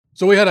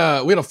So we had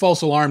a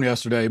false alarm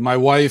yesterday. My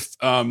wife's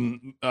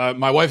going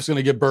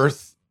to give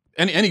birth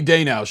any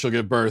day now. She'll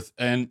give birth,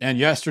 and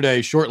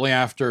yesterday, shortly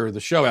after the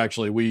show,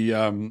 actually,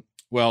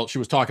 she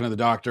was talking to the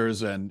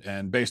doctors,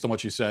 and based on what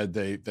she said,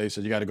 they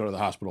said you got to go to the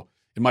hospital.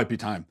 It might be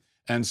time,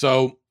 and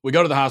so we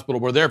go to the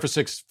hospital. We're there for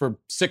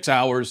 6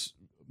 hours,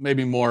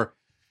 maybe more,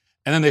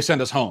 and then they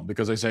send us home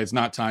because they say it's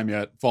not time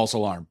yet. False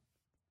alarm.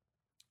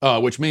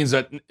 Which means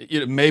that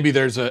maybe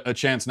there's a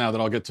chance now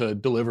that I'll get to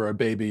deliver a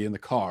baby in the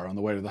car on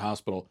the way to the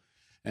hospital.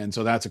 And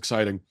so that's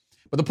exciting.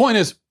 But the point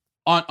is,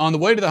 on the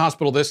way to the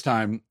hospital this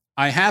time,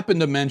 I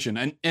happened to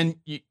mention, and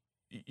you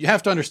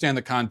have to understand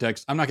the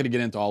context. I'm not going to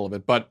get into all of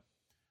it, but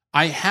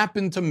I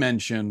happened to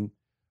mention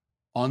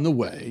on the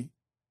way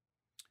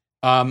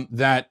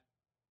that,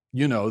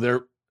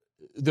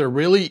 there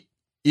really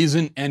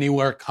isn't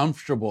anywhere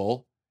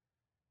comfortable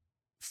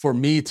for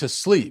me to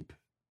sleep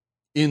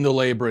in the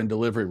labor and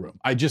delivery room.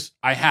 I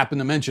happen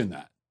to mention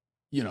that,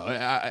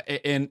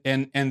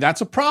 and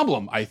that's a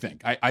problem. I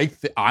think. I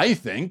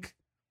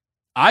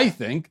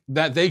think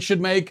that they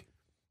should make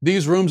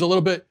these rooms a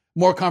little bit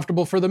more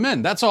comfortable for the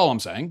men. That's all I'm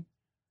saying.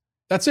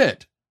 That's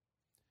it.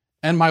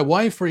 And my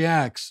wife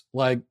reacts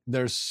like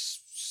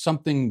there's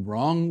something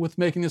wrong with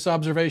making this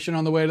observation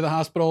on the way to the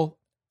hospital.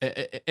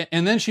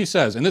 And then she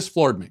says, and this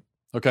floored me.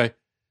 Okay,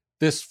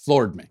 this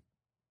floored me.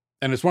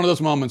 And it's one of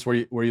those moments where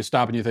you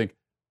stop and you think,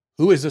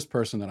 who is this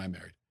person that I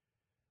married?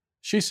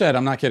 She said,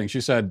 I'm not kidding.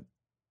 She said,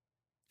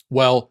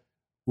 well,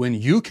 when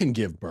you can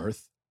give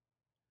birth,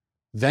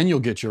 then you'll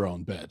get your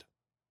own bed.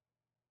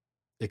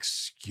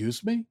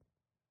 Excuse me?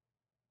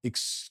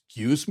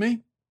 Excuse me?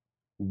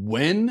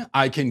 When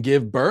I can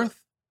give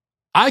birth?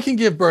 I can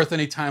give birth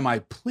anytime I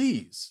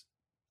please.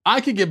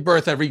 I could give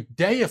birth every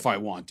day if I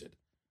wanted.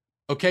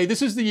 Okay,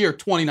 this is the year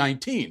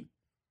 2019.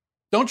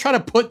 Don't try to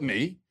put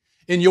me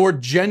in your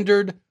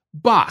gendered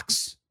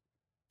box.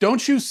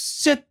 Don't you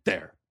sit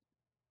there.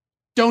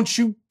 Don't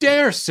you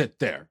dare sit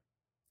there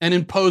and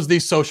impose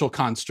these social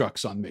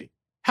constructs on me.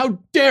 How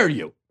dare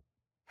you?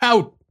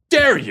 How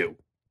dare you?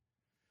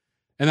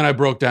 And then I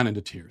broke down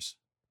into tears.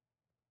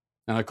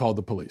 And I called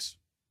the police.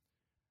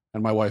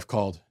 And my wife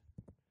called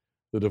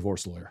the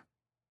divorce lawyer.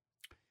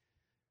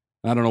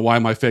 I don't know why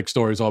my fake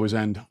stories always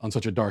end on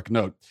such a dark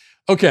note.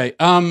 Okay,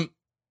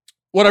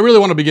 what I really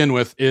want to begin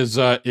with is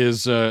now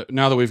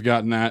that we've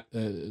gotten that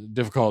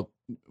difficult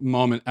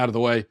moment out of the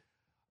way,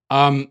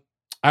 I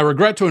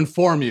regret to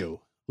inform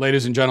you,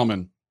 ladies and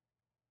gentlemen,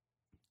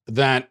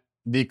 that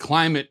the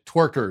climate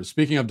twerkers,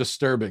 speaking of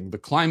disturbing, the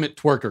climate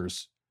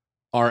twerkers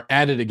are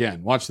at it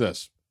again. Watch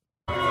this.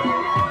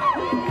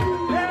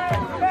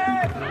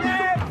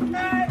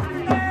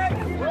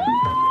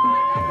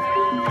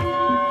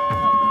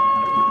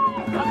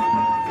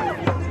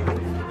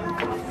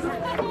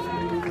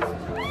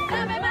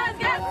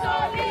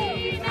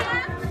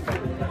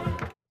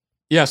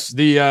 Yes,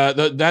 this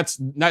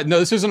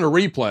isn't a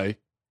replay.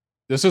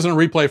 This isn't a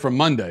replay from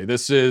Monday.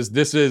 This is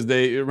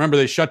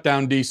they shut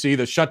down DC,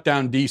 the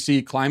shutdown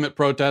DC climate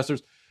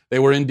protesters. They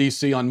were in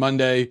DC on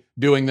Monday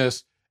doing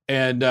this,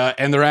 and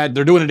they're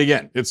doing it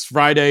again. It's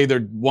Friday. They're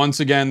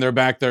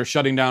back there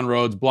shutting down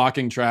roads,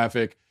 blocking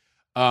traffic,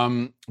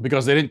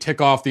 because they didn't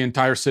tick off the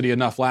entire city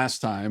enough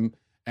last time,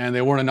 and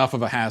they weren't enough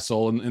of a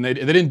hassle, and they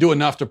didn't do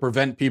enough to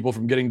prevent people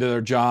from getting to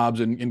their jobs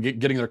and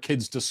getting their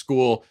kids to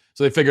school.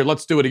 So they figured,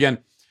 let's do it again.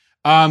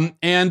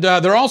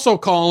 They're also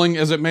calling,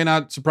 as it may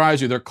not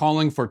surprise you, they're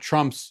calling for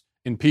Trump's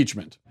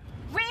impeachment.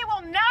 We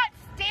will not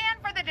stand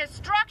for the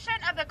destruction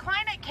of the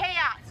climate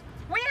chaos.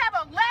 We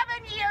have 11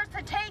 years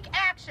to take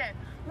action.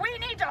 We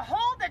need to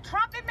hold the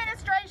Trump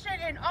administration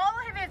and all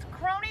of his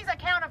cronies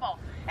accountable.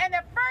 And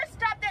the first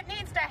step that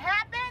needs to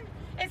happen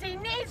is he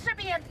needs to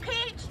be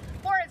impeached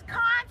for his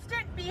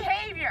constant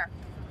behavior.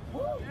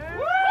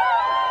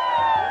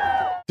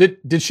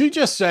 Did she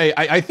just say,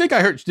 I think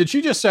I heard, did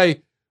she just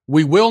say,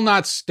 we will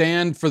not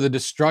stand for the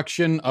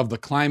destruction of the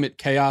climate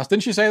chaos?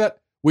 Didn't she say that?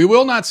 We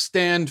will not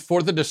stand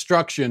for the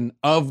destruction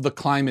of the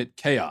climate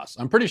chaos.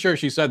 I'm pretty sure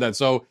she said that.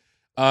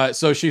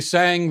 So she's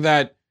saying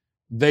that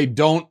they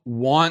don't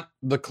want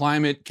the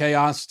climate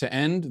chaos to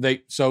end.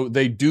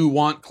 They do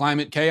want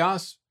climate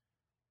chaos.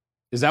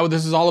 Is that what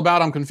this is all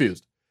about? I'm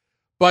confused.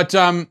 But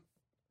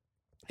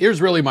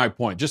here's really my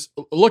point. Just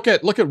look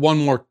at one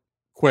more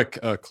quick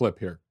clip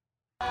here.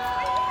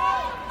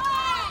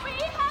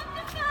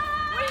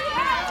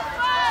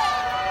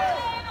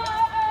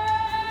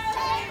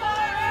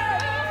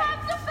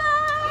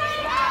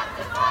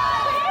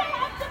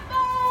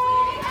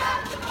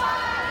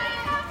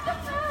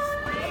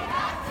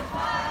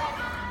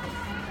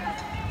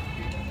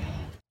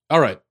 All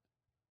right.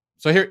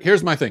 So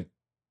here's my thing.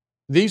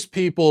 These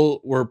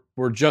people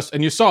were just,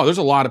 and you saw there's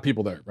a lot of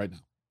people there right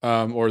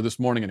now, or this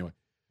morning anyway.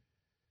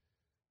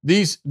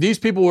 These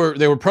people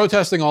were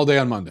protesting all day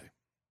on Monday,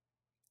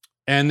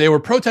 and they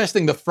were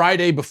protesting the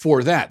Friday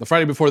before that. The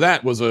Friday before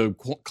that was a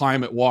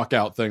climate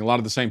walkout thing. A lot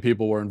of the same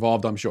people were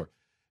involved, I'm sure.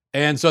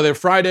 And so they're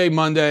Friday,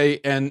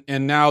 Monday, and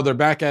now they're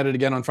back at it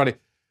again on Friday.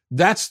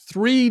 That's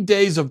 3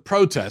 days of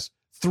protests,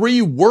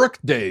 3 work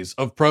days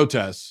of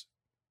protests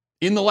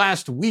in the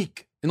last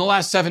week, in the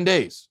last 7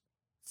 days.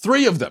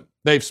 3 of them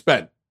they've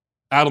spent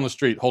out on the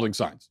street holding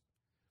signs.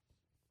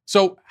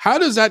 So how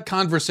does that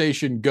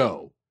conversation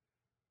go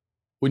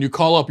when you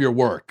call up your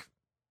work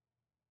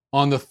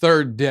on the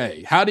 3rd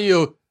day? How do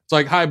you, it's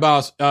like, hi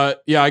boss,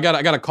 yeah, I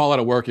got to call out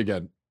of work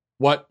again.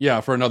 What?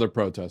 Yeah, for another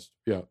protest.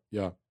 Yeah,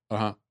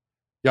 uh-huh.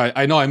 Yeah,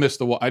 I know I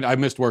missed I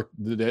missed work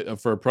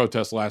for a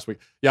protest last week.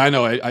 Yeah, I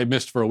know I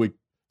missed for a week.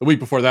 The week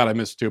before that I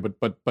missed too,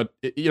 but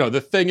you know, the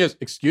thing is,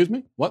 excuse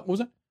me? What was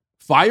it?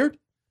 Fired?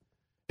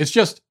 It's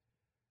just,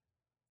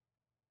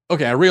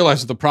 okay, I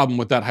realize that the problem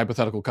with that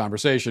hypothetical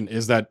conversation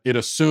is that it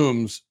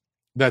assumes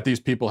that these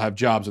people have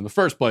jobs in the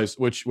first place,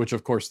 which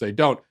of course they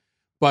don't.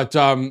 But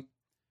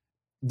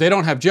they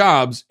don't have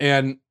jobs,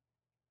 and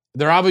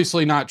they're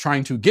obviously not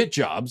trying to get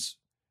jobs,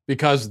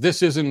 because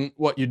this isn't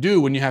what you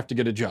do when you have to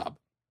get a job.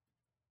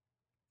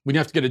 When you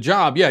have to get a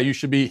job, yeah, you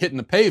should be hitting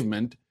the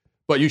pavement,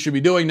 but you should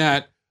be doing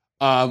that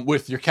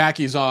with your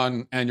khakis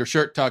on and your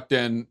shirt tucked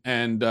in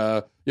and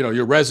you know,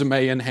 your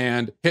resume in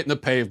hand, hitting the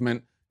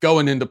pavement,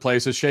 going into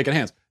places, shaking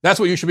hands. That's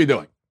what you should be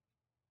doing.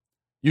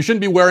 You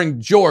shouldn't be wearing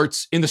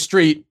jorts in the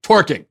street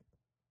twerking.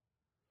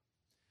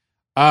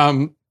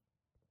 At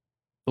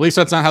least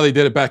that's not how they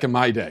did it back in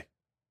my day.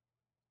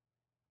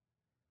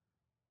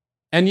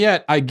 And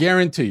yet, I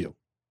guarantee you,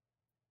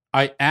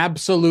 I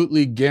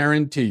absolutely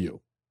guarantee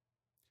you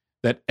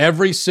that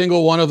every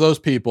single one of those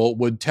people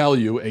would tell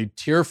you a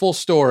tearful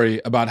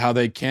story about how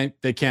they can't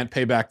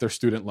pay back their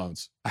student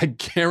loans. I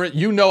guarantee,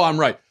 you know I'm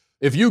right.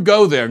 If you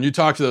go there and you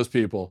talk to those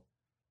people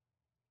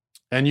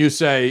and you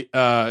say,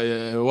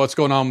 what's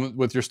going on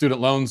with your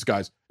student loans,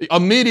 guys?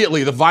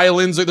 Immediately, the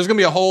violins, there's going to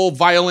be a whole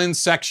violin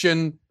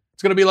section.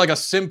 It's going to be like a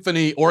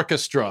symphony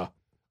orchestra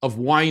of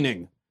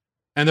whining.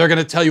 And they're going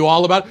to tell you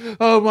all about,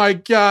 oh my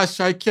gosh,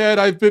 I can't.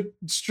 I've been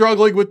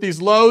struggling with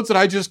these loans and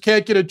I just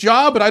can't get a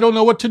job and I don't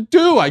know what to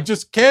do. I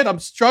just can't. I'm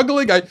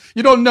struggling.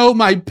 You don't know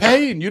my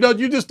pain. You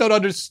just don't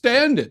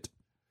understand it.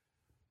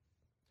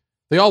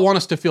 They all want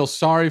us to feel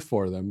sorry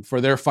for them, for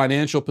their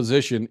financial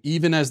position,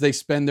 even as they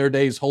spend their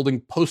days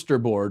holding poster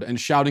board and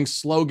shouting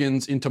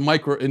slogans into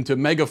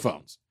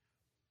megaphones.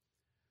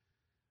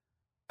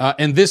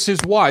 And this is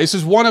why. This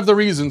is one of the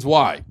reasons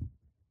why.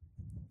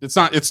 It's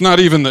not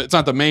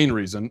the main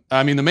reason.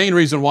 I mean, the main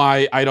reason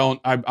why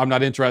I'm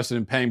not interested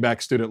in paying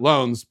back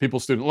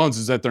people's student loans,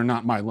 is that they're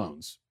not my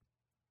loans.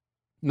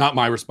 Not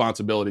my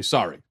responsibility,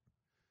 sorry.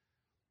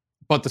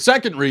 But the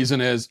second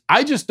reason is,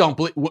 I just don't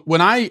believe,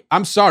 when I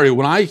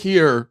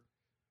hear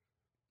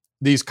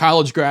these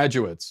college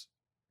graduates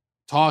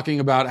talking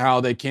about how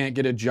they can't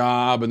get a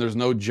job and there's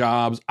no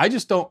jobs, I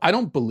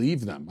don't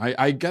believe them.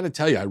 I got to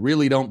tell you, I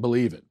really don't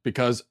believe it,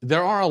 because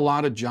there are a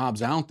lot of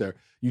jobs out there.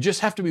 You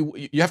just have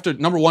to,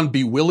 number one,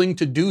 be willing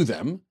to do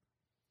them.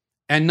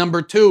 And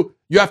number two,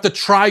 you have to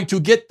try to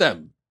get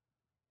them.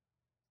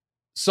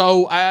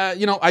 So, I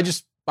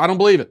don't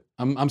believe it.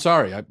 I'm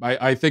sorry.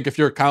 I think if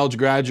you're a college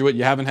graduate,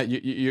 you haven't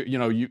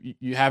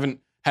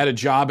had a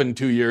job in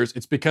 2 years,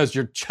 it's because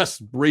you're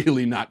just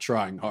really not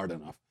trying hard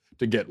enough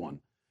to get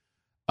one.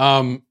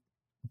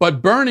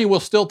 But Bernie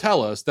will still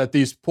tell us that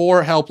these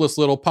poor, helpless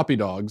little puppy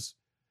dogs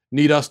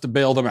need us to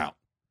bail them out.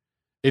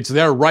 It's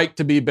their right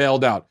to be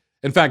bailed out.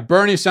 In fact,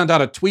 Bernie sent out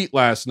a tweet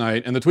last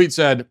night, and the tweet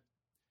said,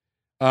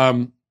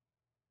 getting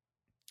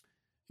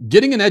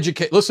an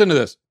education, listen to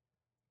this.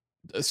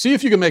 See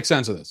if you can make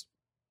sense of this.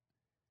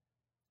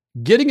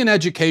 Getting an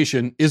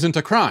education isn't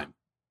a crime.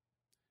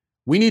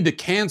 We need to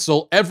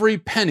cancel every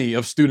penny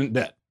of student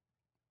debt.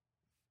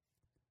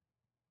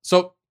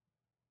 So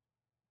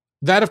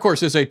that, of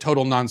course, is a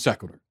total non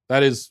sequitur.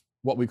 That is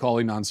what we call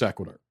a non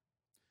sequitur.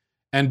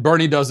 And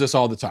Bernie does this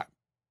all the time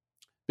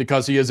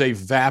because he is a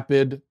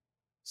vapid,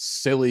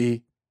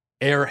 silly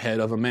airhead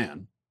of a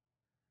man.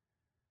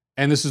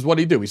 And this is what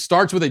he do. He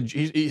starts with this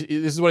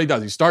is what he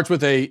does. He starts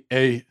with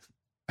I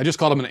just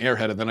called him an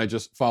airhead, and then I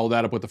just followed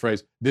that up with the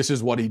phrase, this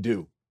is what he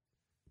do.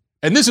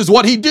 And this is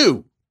what he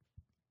do.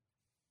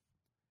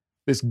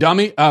 This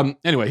dummy.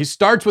 Anyway, he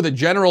starts with a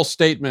general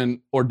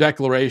statement or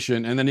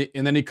declaration, and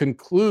then he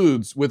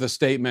concludes with a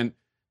statement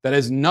that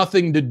has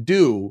nothing to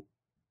do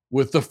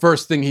with the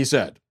first thing he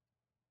said.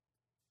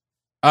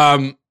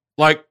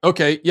 Like,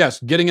 okay, yes,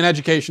 getting an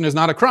education is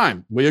not a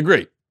crime. We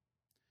agree.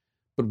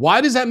 But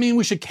why does that mean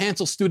we should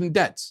cancel student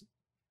debts?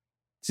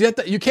 See,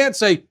 you can't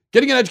say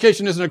getting an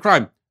education isn't a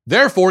crime,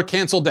 therefore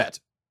cancel debt.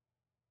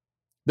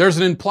 There's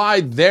an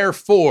implied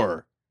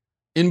therefore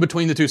in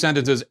between the two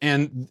sentences,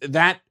 and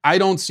that I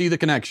don't see the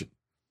connection.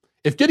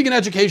 If getting an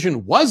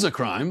education was a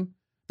crime,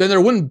 then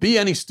there wouldn't be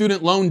any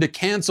student loan to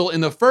cancel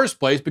in the first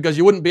place, because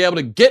you wouldn't be able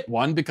to get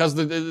one because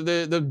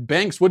the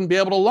banks wouldn't be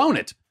able to loan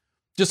it.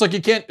 Just like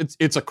you can't,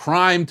 it's a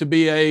crime to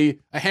be a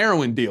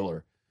heroin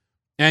dealer.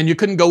 And you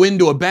couldn't go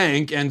into a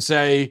bank and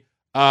say,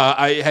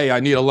 hey, I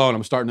need a loan.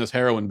 I'm starting this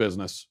heroin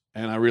business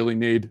and I really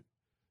need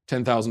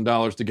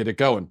 $10,000 to get it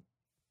going.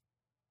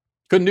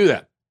 Couldn't do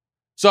that.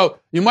 So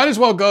you might as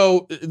well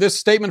go, this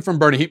statement from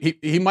Bernie,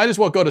 he might as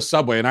well go to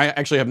Subway, and I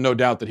actually have no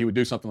doubt that he would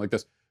do something like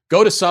this.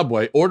 Go to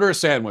Subway, order a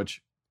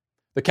sandwich.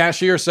 The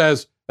cashier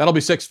says, that'll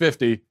be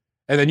 $6.50.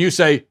 And then you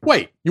say,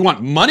 wait, you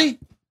want money?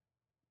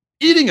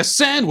 Eating a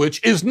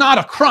sandwich is not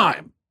a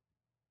crime.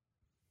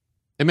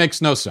 It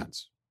makes no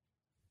sense.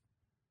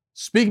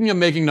 Speaking of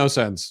making no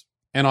sense,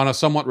 and on a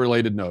somewhat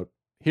related note,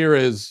 here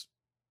is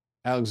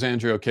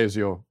Alexandria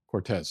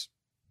Ocasio-Cortez.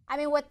 I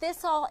mean, what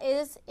this all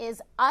is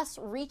us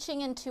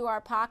reaching into our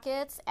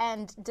pockets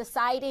and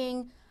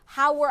deciding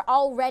how we're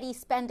already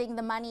spending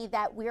the money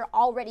that we're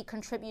already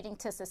contributing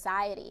to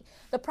society.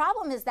 The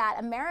problem is that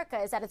America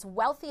is at its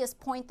wealthiest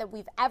point that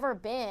we've ever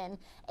been,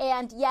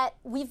 and yet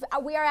we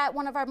are at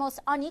one of our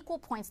most unequal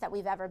points that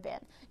we've ever been.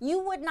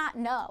 You would not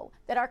know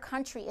that our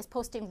country is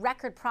posting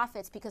record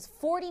profits because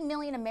 40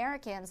 million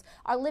Americans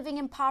are living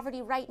in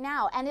poverty right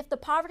now. And if the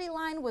poverty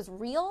line was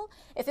real,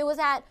 if it was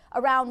at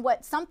around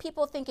what some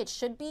people think it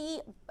should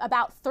be,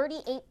 about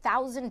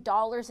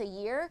 $38,000 a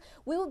year,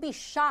 we would be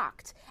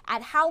shocked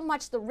at how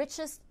much the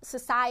richest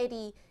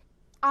society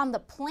on the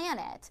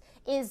planet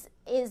is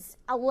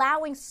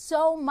allowing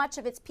so much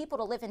of its people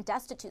to live in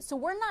destitute. So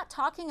we're not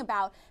talking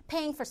about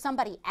paying for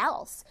somebody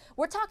else.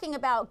 We're talking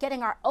about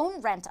getting our own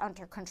rent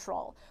under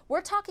control.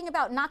 We're talking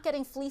about not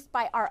getting fleeced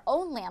by our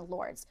own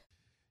landlords.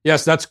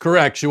 Yes, that's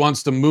correct. She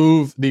wants to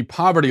move the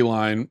poverty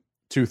line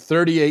to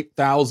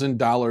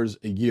 $38,000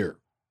 a year.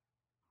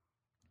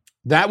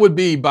 That would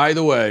be, by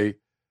the way,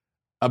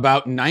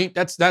 about now,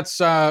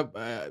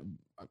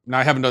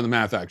 I haven't done the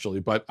math actually,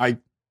 but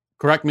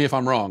correct me if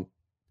I'm wrong.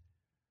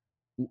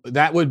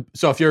 That would,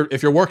 so if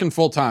you're working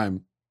full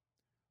time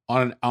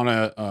on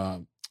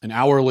an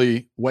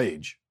hourly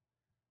wage,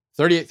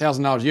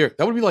 $38,000 a year,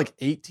 that would be like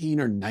 18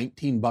 or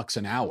 19 bucks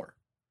an hour,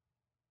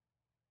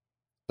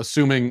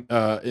 assuming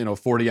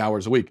 40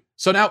 hours a week.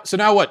 So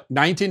now what?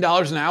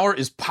 $19 an hour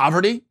is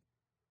poverty.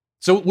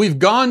 So we've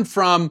gone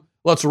from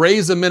let's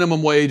raise the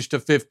minimum wage to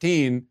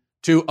 15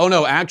 to, oh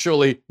no,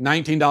 actually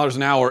 $19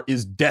 an hour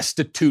is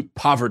destitute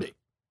poverty.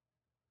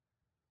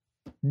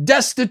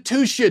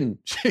 Destitution.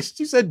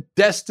 She said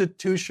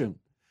destitution.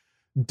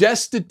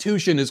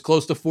 Destitution is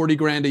close to 40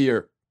 grand a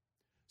year.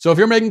 So if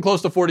you're making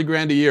close to 40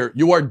 grand a year,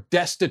 you are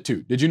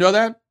destitute. Did you know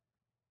that?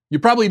 You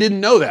probably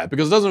didn't know that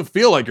because it doesn't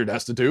feel like you're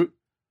destitute.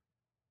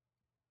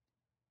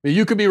 I mean,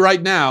 you could be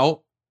right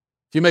now,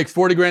 if you make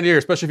 40 grand a year,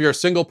 especially if you're a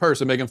single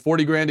person making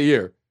 40 grand a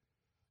year,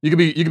 you could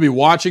be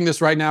watching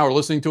this right now or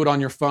listening to it on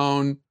your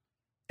phone,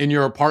 in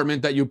your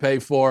apartment that you pay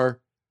for.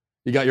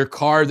 You got your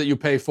car that you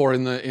pay for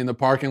in the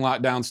parking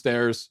lot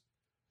downstairs.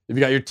 If you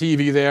got your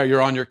TV there,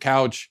 you're on your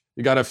couch,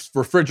 you got a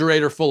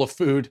refrigerator full of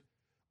food,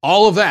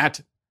 all of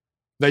that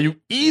you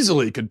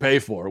easily could pay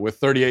for with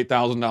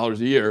 $38,000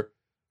 a year,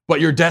 but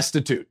you're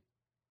destitute.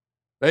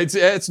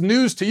 It's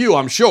news to you,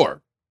 I'm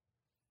sure.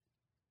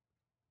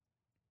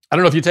 I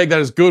don't know if you take that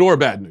as good or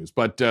bad news,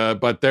 but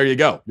there you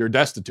go. You're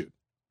destitute.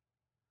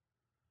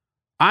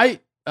 I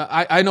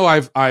know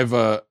I've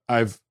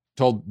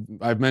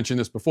mentioned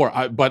this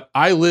before, but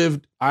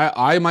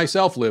I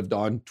myself lived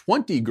on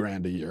 20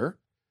 grand a year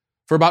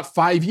for about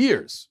 5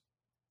 years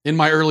in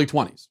my early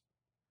 20s.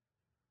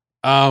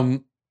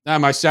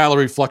 My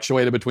salary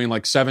fluctuated between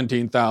like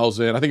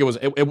 17,000. I think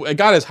it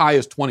got as high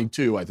as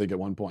 22, I think, at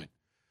one point.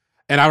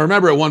 And I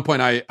remember at one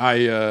point I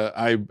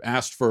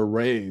asked for a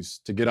raise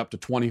to get up to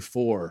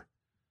 24,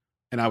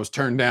 and I was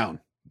turned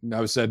down. And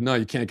I was said, no,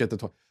 you can't get the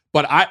 20.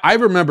 But I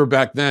remember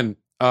back then,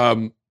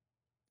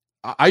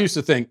 I used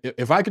to think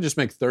if I could just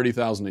make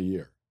 $30,000 a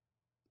year,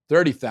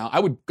 I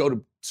would go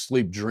to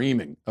sleep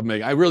dreaming of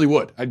making. I really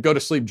would. I'd go to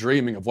sleep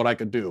dreaming of what I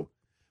could do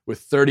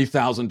with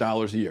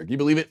 $30,000 a year. Can you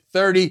believe it?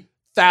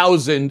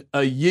 $30,000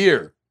 a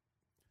year,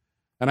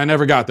 and I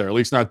never got there. At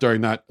least not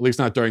during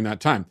that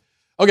time.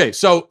 Okay,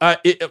 so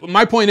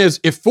my point is,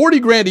 if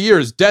 40 grand a year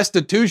is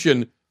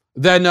destitution,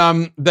 then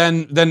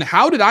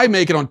how did I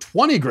make it on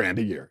 20 grand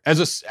a year?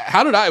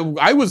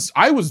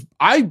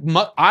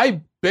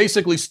 I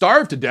basically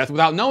starved to death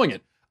without knowing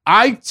it.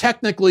 I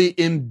technically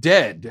am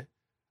dead.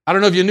 I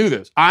don't know if you knew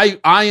this. I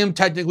am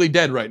technically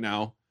dead right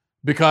now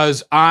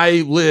because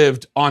I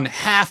lived on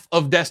half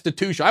of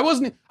destitution. I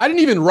didn't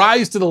even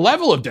rise to the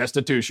level of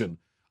destitution.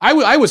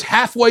 I was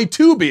halfway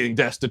to being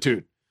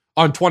destitute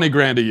on 20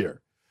 grand a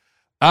year.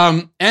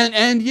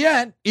 And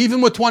yet,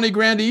 even with 20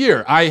 grand a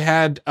year, I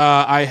had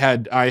an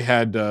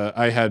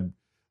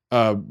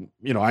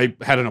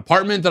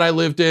apartment that I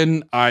lived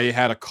in. I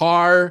had a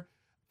car.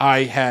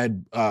 I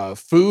had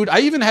food. I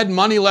even had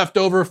money left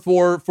over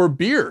for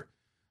beer.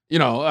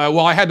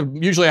 I had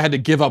to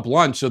give up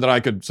lunch so that I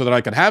could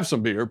have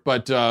some beer.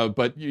 But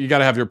you got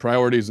to have your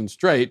priorities in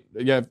straight.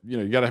 You got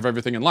to have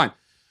everything in line.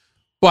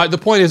 But the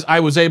point is, I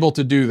was able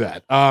to do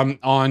that on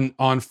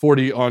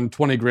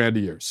 20 grand a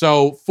year.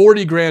 So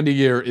 40 grand a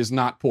year is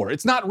not poor.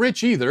 It's not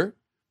rich either,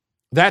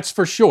 that's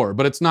for sure.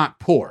 But it's not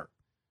poor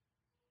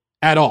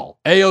at all.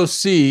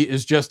 AOC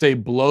is just a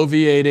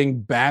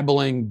bloviating,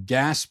 babbling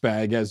gas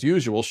bag as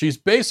usual. She's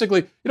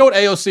basically, you know what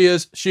AOC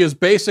is? She is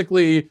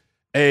basically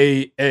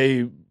a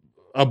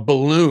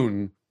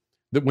balloon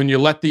that when you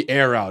let the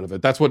air out of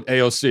it, that's what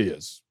AOC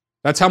is.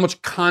 That's how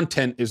much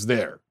content is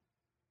there.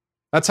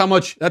 That's how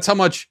much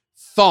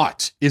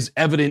thought is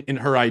evident in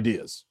her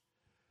ideas.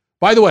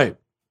 By the way,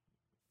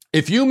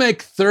 If you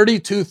make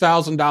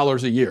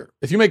 $32,000 a year,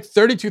 if you make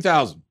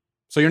 $32,000,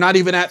 so you're not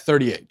even at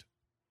 38,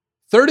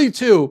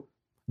 32,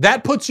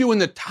 that puts you in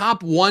the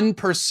top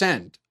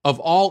 1% of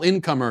all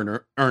income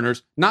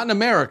earners, not in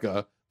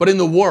America, but in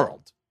the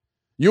world.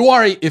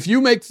 If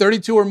you make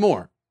 32 or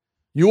more,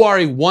 you are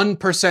a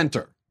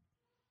 1%er.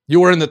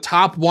 You are in the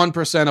top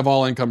 1% of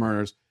all income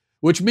earners,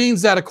 which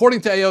means that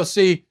according to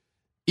AOC,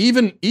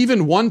 even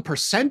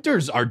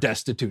 1%ers are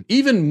destitute.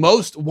 Even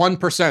most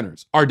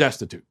 1%ers are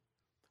destitute.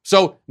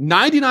 So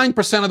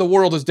 99% of the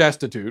world is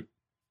destitute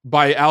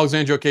by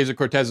Alexandria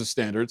Ocasio-Cortez's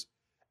standards.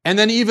 And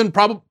then even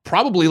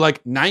probably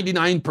like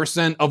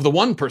 99% of the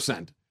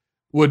 1%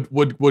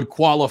 would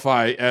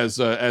qualify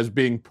as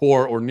being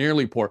poor or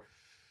nearly poor.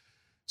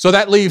 So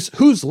that leaves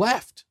who's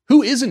left?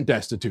 Who isn't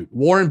destitute?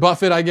 Warren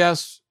Buffett, I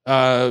guess,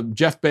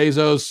 Jeff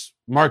Bezos,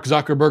 Mark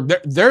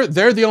Zuckerberg.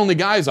 They're the only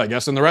guys, I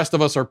guess, and the rest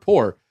of us are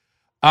poor.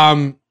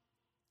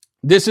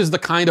 This is the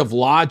kind of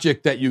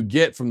logic that you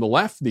get from the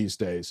left these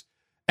days.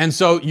 And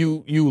so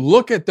you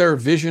look at their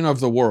vision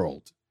of the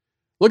world.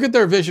 Look at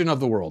their vision of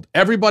the world.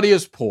 Everybody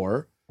is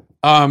poor.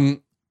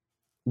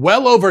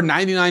 Well over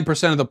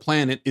 99% of the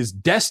planet is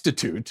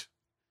destitute.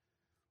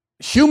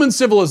 Human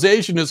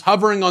civilization is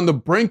hovering on the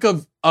brink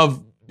of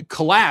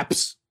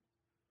collapse.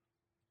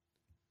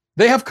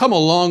 They have come a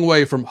long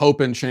way from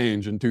hope and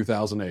change in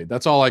 2008.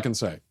 That's all I can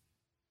say.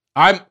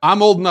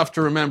 I'm old enough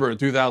to remember in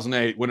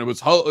 2008 when it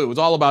was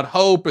all about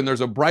hope and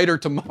there's a brighter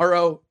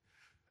tomorrow.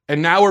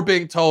 And now we're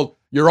being told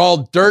you're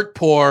all dirt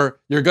poor,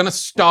 you're going to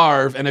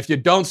starve, and if you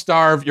don't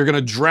starve, you're going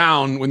to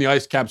drown when the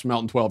ice caps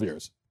melt in 12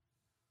 years.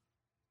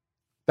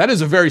 That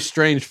is a very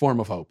strange form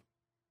of hope.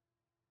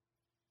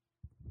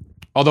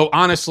 Although,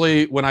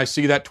 honestly, when I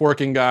see that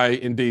twerking guy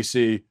in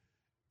D.C.,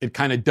 it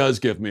kind of does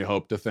give me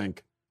hope to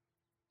think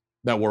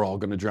that we're all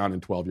going to drown in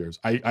 12 years.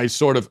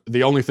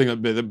 The only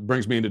thing that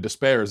brings me into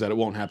despair is that it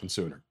won't happen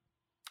sooner.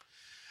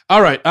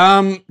 All right,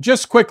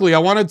 just quickly, I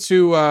wanted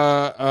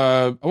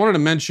to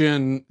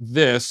mention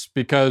this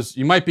because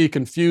you might be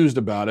confused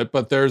about it,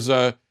 but there's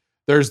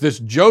this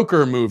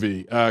Joker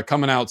movie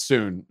coming out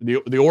soon,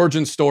 the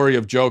origin story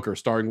of Joker,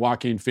 starring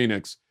Joaquin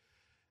Phoenix.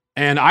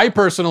 And I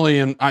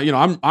personally,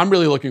 I'm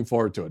really looking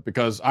forward to it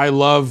because I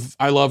love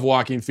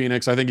Joaquin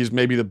Phoenix. I think he's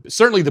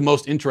certainly the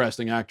most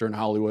interesting actor in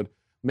Hollywood,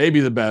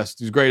 maybe the best.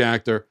 He's a great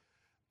actor.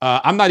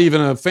 I'm not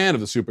even a fan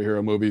of the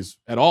superhero movies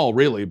at all,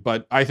 really,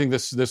 but I think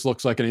this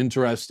looks like an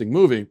interesting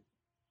movie.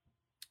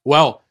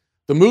 Well,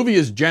 the movie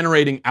is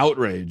generating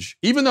outrage,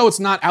 even though it's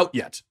not out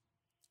yet.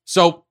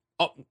 So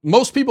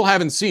most people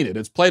haven't seen it.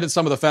 It's played at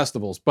some of the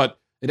festivals,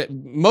 but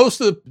most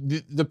of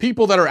the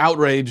people that are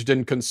outraged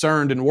and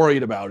concerned and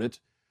worried about it,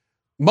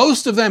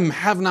 most of them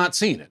have not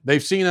seen it.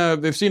 They've seen a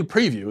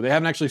preview. They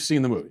haven't actually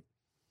seen the movie.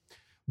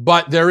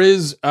 But there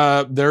is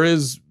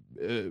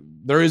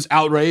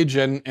outrage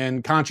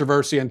and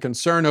controversy and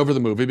concern over the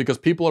movie because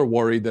people are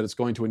worried that it's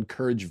going to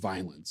encourage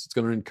violence. It's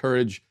going to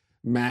encourage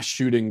mass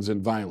shootings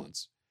and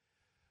violence.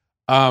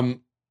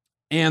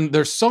 And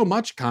there's so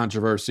much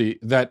controversy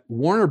that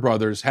Warner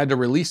Brothers had to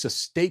release a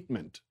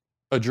statement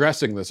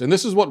addressing this. And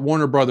this is what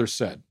Warner Brothers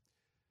said.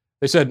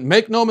 They said,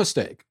 "Make no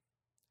mistake,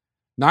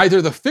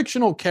 neither the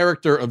fictional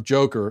character of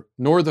Joker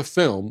nor the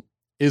film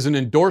is an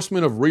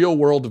endorsement of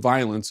real-world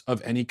violence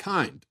of any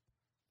kind.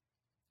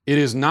 It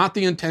is not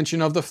the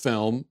intention of the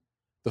film,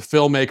 the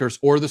filmmakers,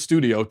 or the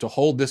studio to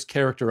hold this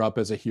character up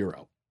as a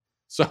hero."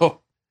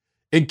 So,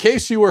 in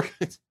case you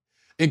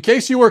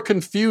were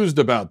confused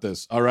about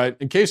this, all right?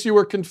 In case you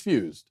were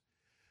confused,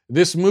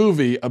 this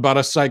movie about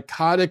a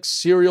psychotic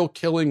serial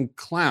killing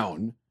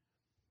clown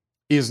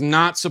is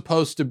not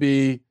supposed to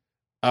be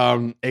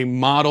a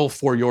model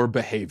for your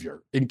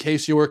behavior, in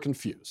case you were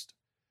confused.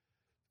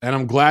 And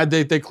I'm glad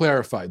that they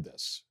clarified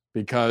this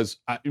because,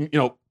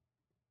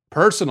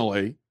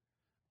 personally,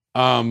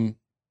 when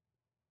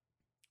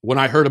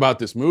I heard about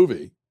this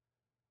movie,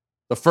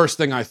 the first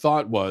thing I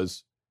thought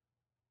was,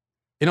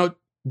 that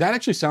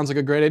actually sounds like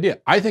a great idea.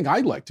 I think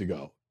I'd like to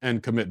go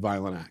and commit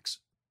violent acts.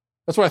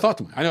 That's what I thought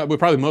to myself. I know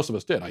probably most of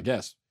us did, I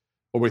guess.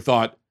 But we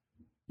thought,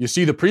 you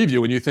see the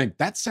preview and you think,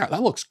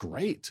 that looks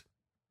great.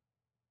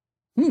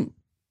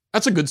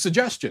 That's a good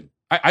suggestion.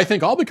 I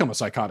think I'll become a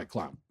psychotic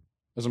clown,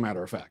 as a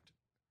matter of fact.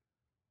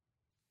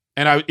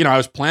 And I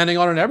was planning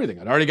on it and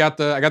everything. I got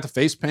the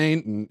face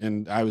paint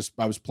and I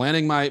was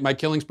planning my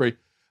killing spree.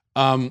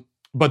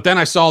 But then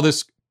I saw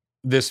this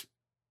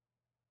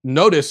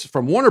notice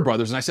from Warner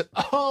Brothers and I said,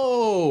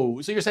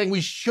 "Oh, so you're saying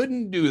we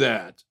shouldn't do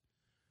that?"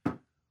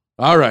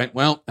 All right.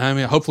 Well,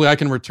 hopefully I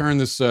can return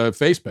this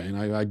face paint.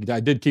 I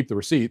did keep the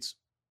receipts.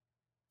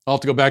 I'll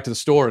have to go back to the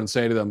store and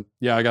say to them,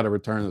 "Yeah, I got to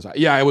return this."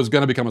 Yeah, I was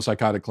going to become a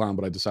psychotic clown,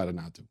 but I decided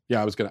not to.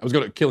 Yeah, I was going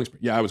to killing spree.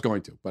 Yeah, I was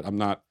going to, but I'm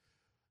not.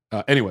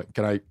 Anyway,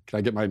 can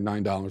I get my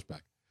 $9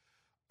 back?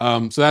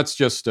 So that's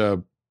just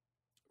a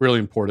really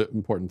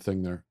important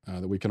thing there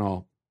that we can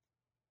all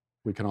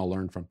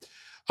learn from.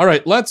 All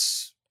right,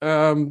 let's.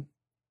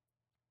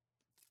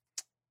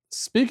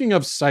 Speaking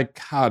of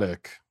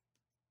psychotic,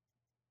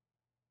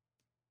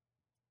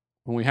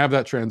 when we have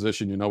that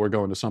transition, we're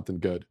going to something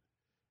good.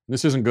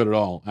 This isn't good at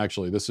all,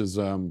 actually. This is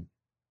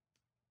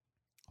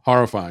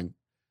horrifying.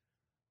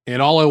 And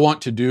all I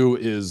want to do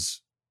is,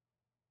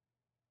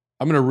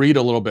 I'm going to read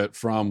a little bit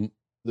from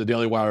the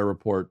Daily Wire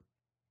report.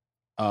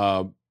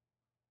 And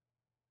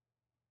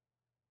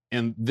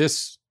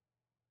this,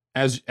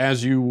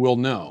 as you will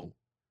know,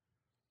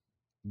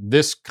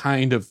 this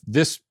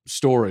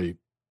story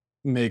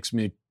makes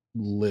me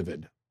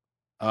livid.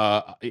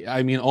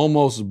 I mean,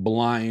 almost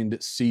blind,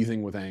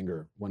 seething with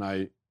anger when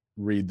I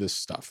read this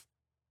stuff,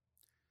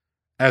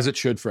 as it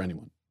should for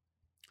anyone.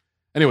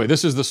 Anyway,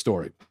 this is the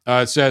story.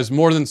 It says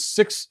more than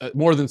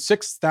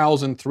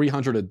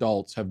 6,300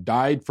 adults have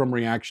died from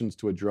reactions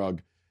to a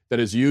drug that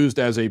is used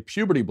as a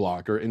puberty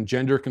blocker in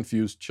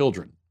gender-confused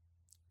children,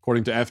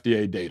 according to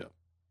FDA data.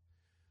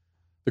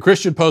 The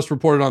Christian Post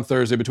reported on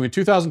Thursday, between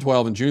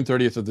 2012 and June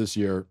 30th of this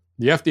year,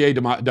 the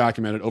FDA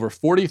documented over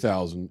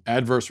 40,000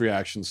 adverse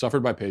reactions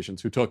suffered by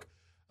patients who took,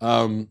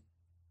 I'm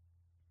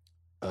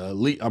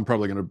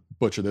probably going to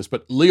butcher this,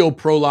 but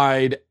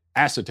leoprolide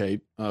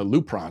acetate,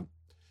 Lupron,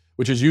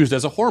 which is used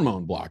as a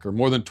hormone blocker.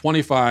 More than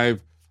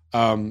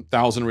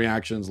 25,000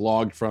 reactions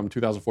logged from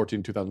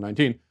 2014 to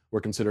 2019 were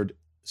considered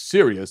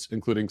serious,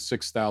 including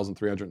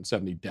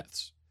 6,370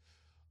 deaths.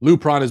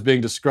 Lupron is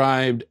being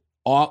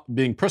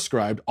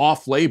prescribed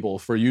off-label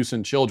for use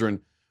in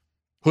children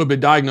who have been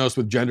diagnosed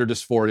with gender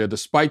dysphoria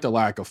despite the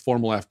lack of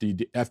formal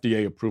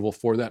FDA approval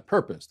for that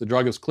purpose. The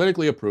drug is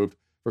clinically approved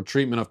for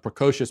treatment of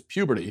precocious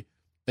puberty,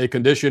 a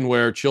condition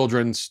where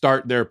children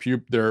start their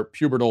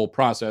pubertal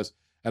process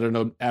at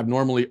an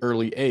abnormally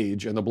early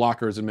age, and the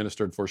blocker is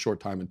administered for a short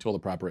time until the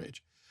proper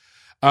age.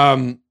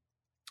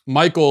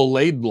 Michael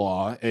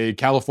Laidlaw, a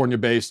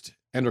California-based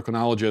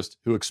endocrinologist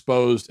who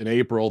exposed in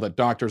April that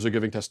doctors are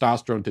giving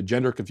testosterone to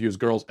gender-confused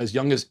girls as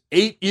young as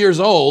 8 years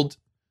old.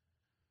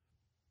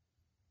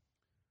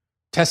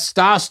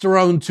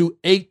 Testosterone to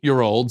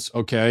 8-year-olds,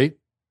 okay?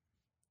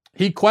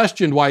 He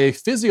questioned why a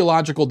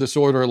physiological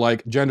disorder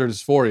like gender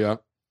dysphoria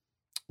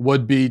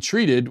would be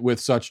treated with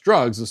such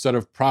drugs instead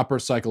of proper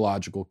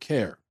psychological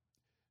care.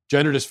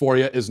 Gender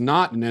dysphoria is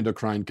not an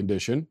endocrine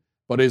condition,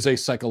 but is a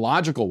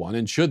psychological one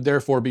and should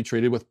therefore be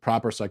treated with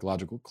proper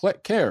psychological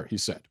care, he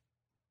said.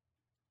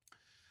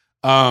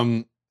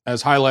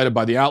 As highlighted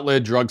by the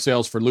outlet, drug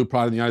sales for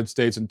Lupron in the United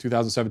States in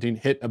 2017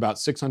 hit about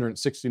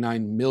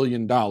 $669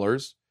 million.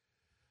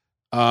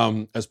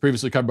 As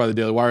previously covered by the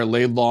Daily Wire,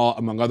 Laidlaw,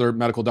 among other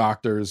medical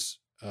doctors,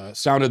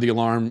 sounded the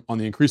alarm on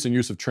the increasing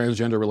use of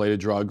transgender-related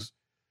drugs.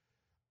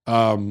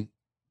 And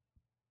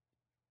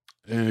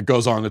it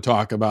goes on to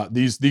talk about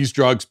these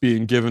drugs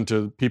being given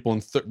to people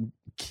in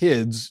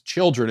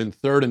children in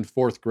 3rd and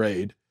 4th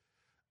grade.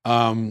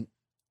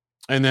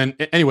 And then,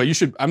 anyway,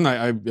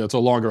 it's a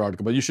longer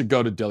article, but you should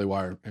go to Daily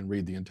Wire and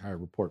read the entire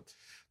report.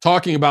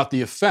 Talking about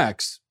the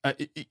effects,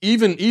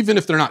 even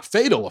if they're not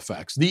fatal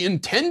effects, the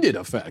intended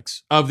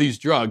effects of these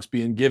drugs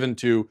being given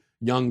to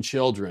young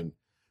children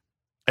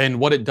and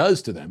what it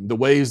does to them, the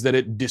ways that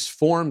it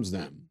disforms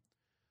them,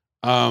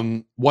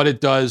 what it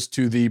does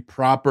to the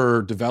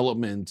proper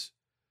development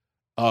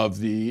of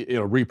the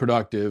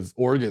reproductive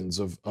organs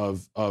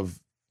of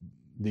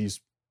these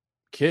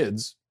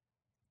kids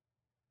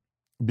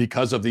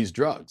because of these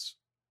drugs.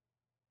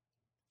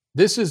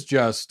 This is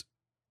just,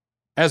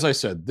 as I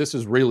said, this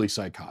is really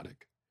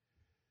psychotic.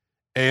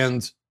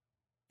 And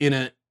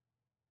in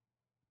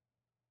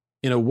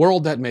a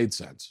world that made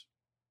sense,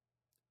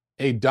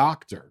 a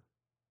doctor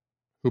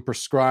who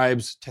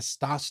prescribes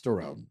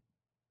testosterone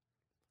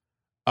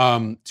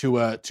to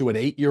an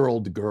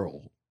 8-year-old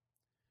girl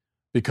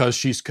because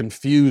she's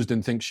confused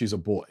and thinks she's a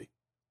boy,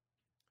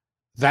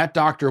 that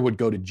doctor would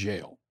go to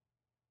jail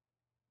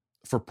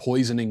for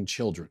poisoning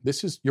children.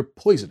 You're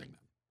poisoning them.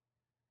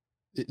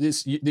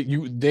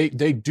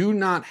 They do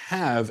not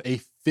have a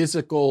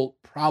physical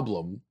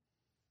problem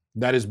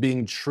that is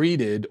being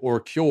treated or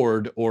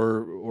cured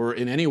or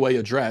in any way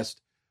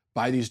addressed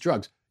by these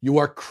drugs. You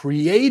are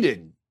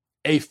creating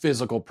a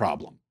physical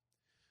problem.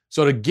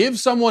 So to give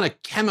someone a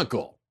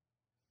chemical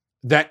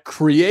that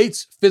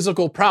creates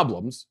physical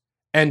problems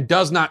and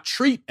does not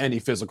treat any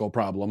physical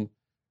problem,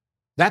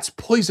 that's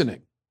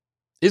poisoning.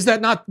 Is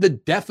that not the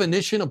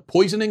definition of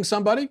poisoning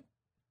somebody?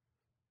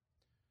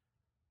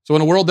 So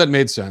in a world that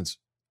made sense,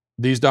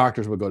 these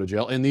doctors would go to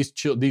jail and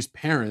these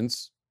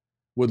parents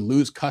would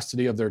lose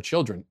custody of their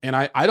children. And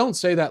I don't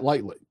say that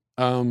lightly.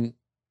 I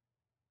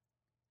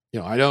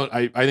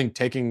think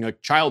taking a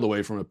child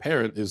away from a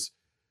parent is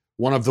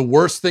one of the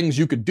worst things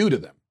you could do to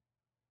them.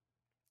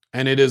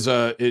 And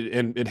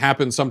it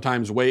happens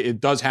sometimes it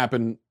does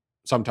happen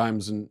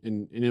sometimes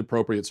in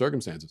inappropriate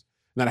circumstances.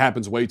 And that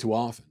happens way too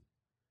often.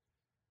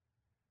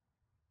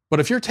 But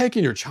if you're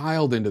taking your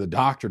child into the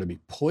doctor to be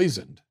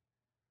poisoned,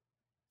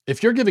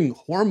 if you're giving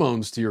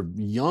hormones to your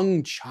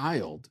young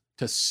child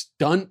to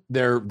stunt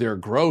their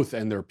growth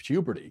and their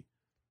puberty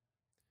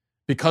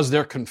because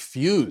they're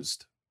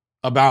confused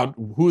about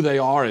who they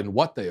are and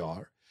what they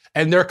are,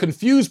 and they're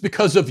confused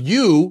because of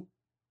you,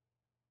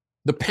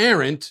 the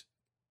parent,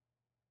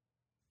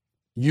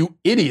 you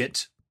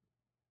idiot,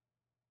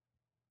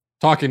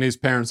 talking to these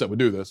parents that would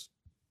do this.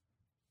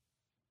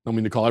 Don't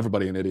mean to call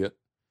everybody an idiot.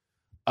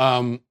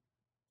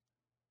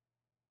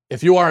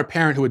 if you are a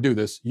parent who would do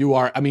this,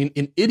 an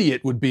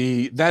idiot would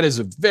be, that is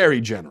a very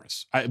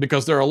generous,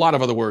 because there are a lot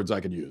of other words I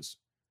could use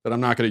that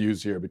I'm not going to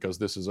use here because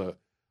this is a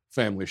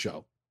family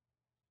show.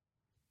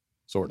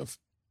 Sort of.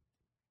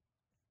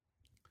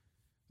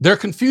 They're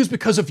confused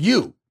because of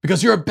you,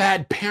 because you're a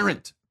bad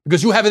parent,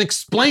 because you haven't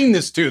explained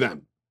this to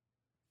them.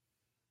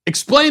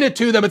 Explain it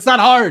to them. It's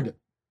not hard.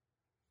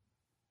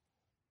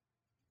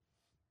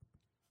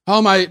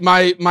 Oh, my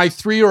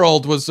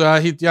 3-year-old was,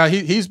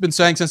 he's been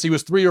saying since he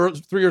was 3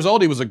 years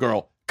old he was a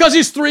girl. Because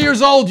he's 3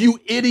 years old, you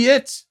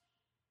idiot.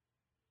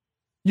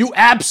 You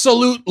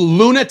absolute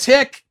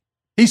lunatic.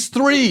 He's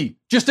 3.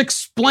 Just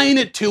explain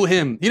it to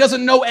him. He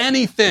doesn't know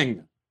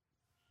anything.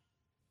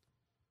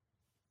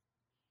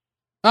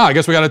 Oh, I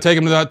guess we got to take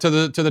him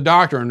to the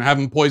doctor and have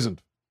him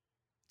poisoned.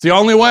 It's the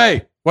only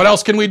way. What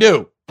else can we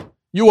do?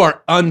 You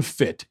are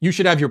unfit. You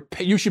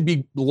should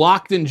be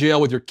locked in jail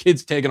with your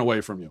kids taken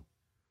away from you.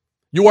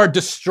 You are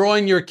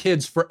destroying your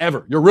kids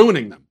forever. You're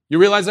ruining them. You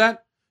realize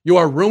that? You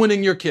are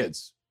ruining your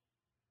kids.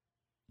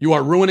 You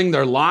are ruining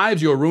their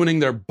lives. You are ruining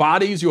their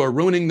bodies. You are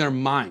ruining their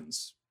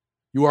minds.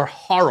 You are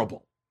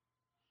horrible.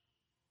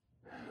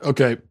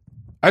 Okay.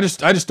 I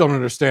just don't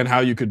understand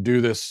how you could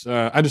do this.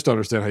 I just don't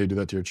understand how you do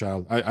that to your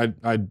child.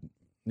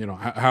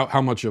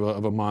 How much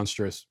of a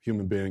monstrous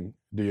human being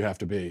do you have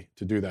to be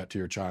to do that to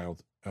your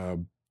child?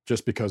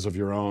 Just because of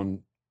your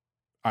own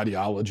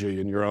ideology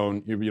and your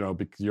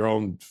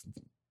own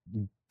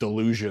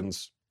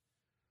delusions.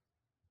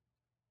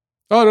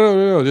 Oh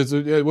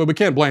no! Well, we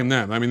can't blame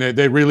them. I mean,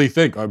 they really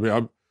think.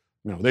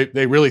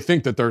 They really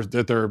think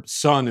that their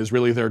son is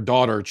really their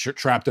daughter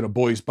trapped in a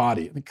boy's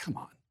body. I mean, come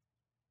on.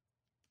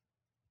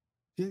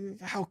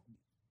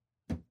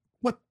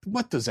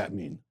 What does that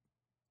mean?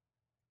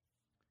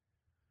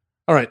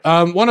 All right.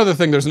 One other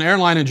thing. There's an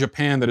airline in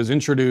Japan that has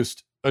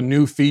introduced a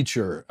new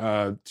feature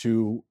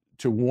to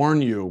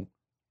warn you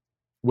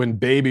when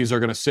babies are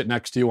going to sit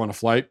next to you on a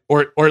flight,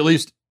 or at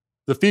least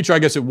the feature, I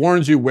guess, it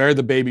warns you where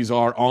the babies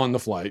are on the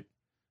flight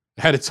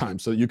ahead of time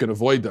so that you can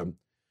avoid them.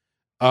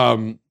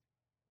 So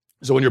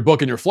when you're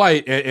booking your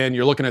flight and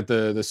you're looking at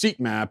the seat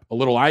map, a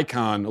little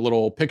icon, a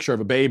little picture of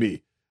a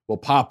baby will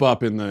pop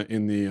up on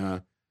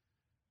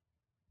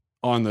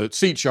the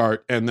seat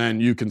chart, and then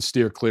you can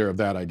steer clear of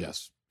that, I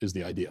guess, is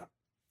the idea.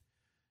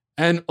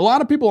 And a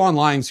lot of people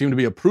online seem to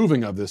be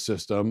approving of this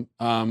system.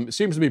 It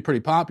seems to be pretty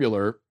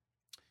popular.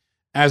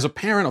 As a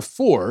parent of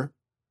 4,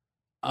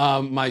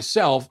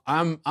 myself,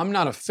 I'm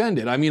not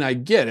offended. I mean, I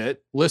get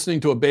it. Listening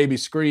to a baby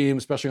scream,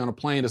 especially on a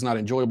plane, is not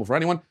enjoyable for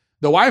anyone.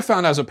 Though I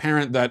found as a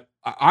parent that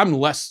I'm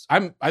less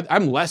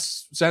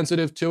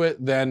sensitive to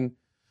it than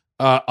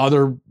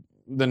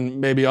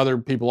maybe other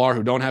people are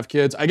who don't have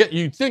kids.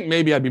 You'd think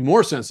maybe I'd be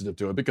more sensitive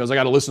to it because I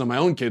got to listen to my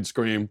own kids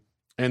scream,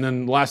 and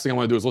then the last thing I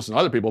want to do is listen to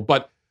other people.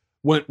 But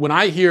when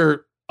I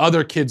hear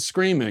other kids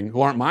screaming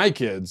who aren't my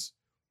kids,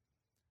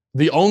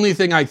 the only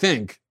thing I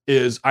think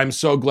is I'm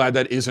so glad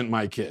that isn't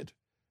my kid,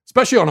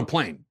 especially on a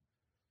plane.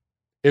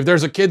 If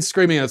there's a kid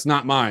screaming and it's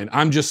not mine,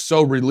 I'm just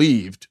so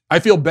relieved. I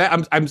feel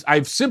bad. I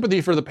have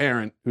sympathy for the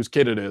parent whose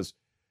kid it is,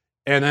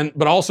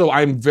 but also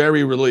I'm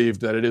very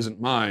relieved that it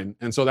isn't mine,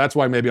 and so that's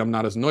why maybe I'm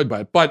not as annoyed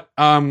by it. But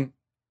I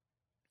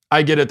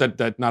get it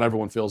that not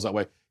everyone feels that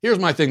way. Here's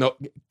my thing though: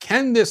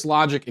 can this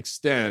logic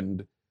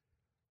extend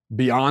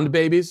beyond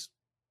babies?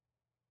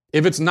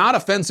 If it's not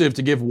offensive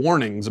to give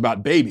warnings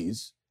about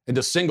babies and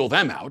to single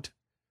them out,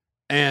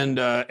 and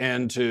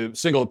to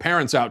single the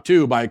parents out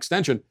too by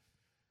extension,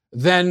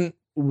 then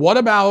what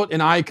about an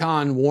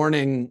icon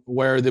warning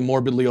where the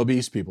morbidly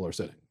obese people are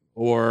sitting,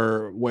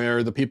 or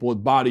where the people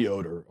with body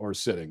odor are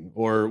sitting,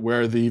 or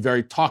where the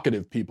very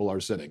talkative people are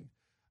sitting?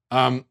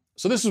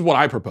 So this is what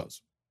I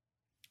propose.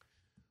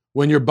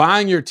 When you're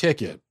buying your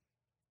ticket,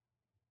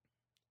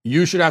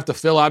 you should have to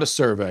fill out a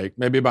survey,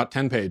 maybe about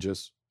 10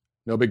 pages,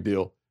 no big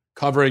deal,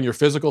 covering your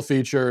physical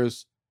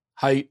features,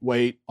 height,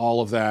 weight,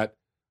 all of that,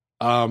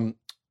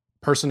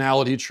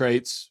 personality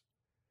traits,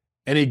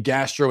 any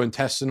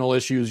gastrointestinal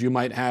issues you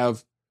might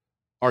have.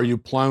 Are you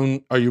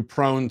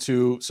prone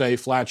to, say,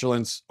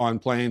 flatulence on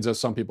planes, as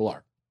some people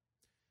are?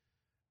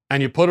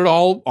 And you put it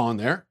all on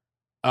there.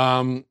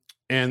 And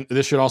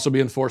this should also be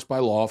enforced by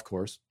law, of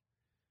course.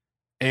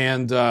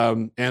 And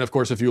of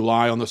course, if you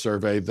lie on the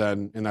survey,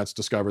 and that's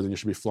discovered, then you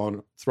should be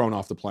thrown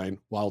off the plane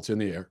while it's in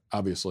the air.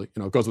 Obviously,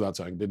 it goes without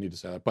saying. Didn't need to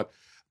say that. But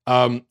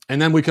and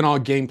then we can all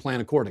game plan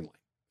accordingly,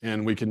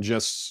 and we can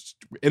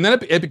and then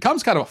it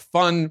becomes kind of a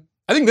fun.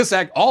 I think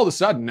all of a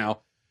sudden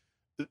now,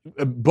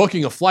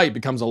 booking a flight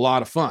becomes a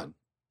lot of fun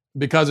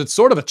because it's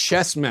sort of a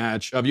chess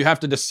match of you have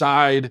to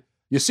decide.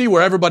 You see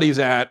where everybody's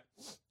at,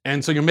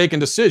 and so you're making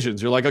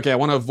decisions. You're like, okay, I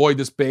want to avoid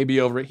this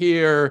baby over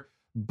here.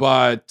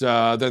 But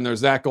then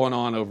there's that going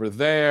on over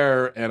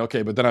there. And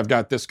okay, but then I've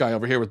got this guy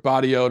over here with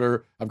body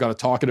odor. I've got a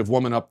talkative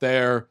woman up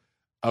there.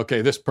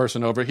 Okay, this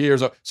person over here.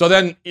 So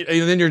then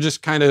you're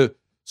just kind of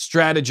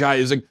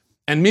strategizing.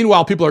 And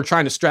meanwhile, people are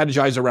trying to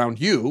strategize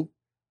around you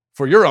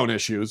for your own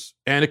issues.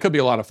 And it could be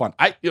a lot of fun.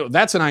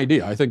 That's an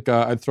idea. I think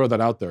I'd throw that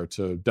out there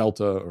to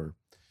Delta or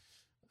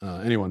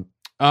anyone.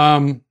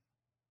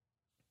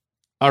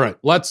 All right,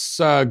 let's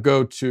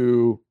go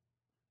to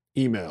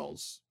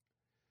emails.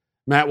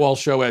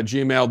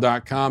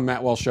 mattwalshshow@gmail.com,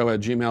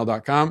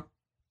 mattwalshshow@gmail.com.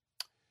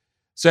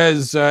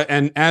 Says,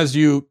 and if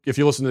you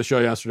listened to the show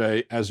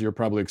yesterday, as you're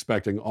probably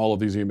expecting, all of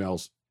these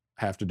emails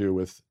have to do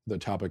with the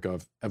topic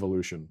of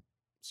evolution.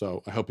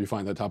 So I hope you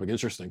find that topic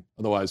interesting.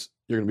 Otherwise,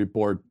 you're going to be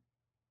bored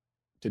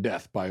to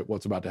death by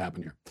what's about to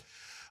happen here.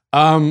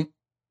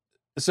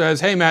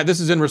 Says, hey, Matt, this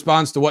is in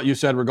response to what you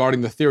said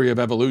regarding the theory of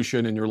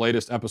evolution in your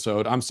latest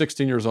episode. I'm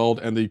 16 years old,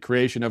 and the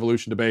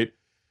creation-evolution debate,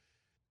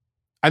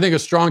 I think a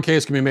strong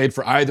case can be made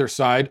for either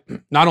side,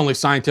 not only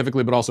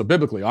scientifically, but also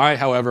biblically. I,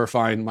 however,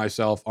 find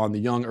myself on the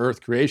young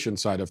earth creation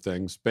side of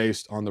things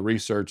based on the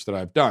research that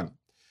I've done.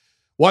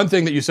 One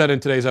thing that you said in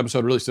today's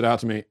episode really stood out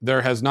to me.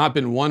 There has not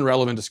been one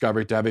relevant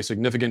discovery to have a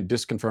significant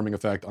disconfirming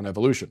effect on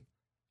evolution.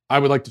 I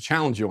would like to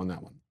challenge you on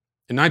that one.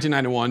 In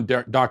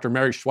 1991, Dr.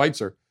 Mary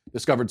Schweitzer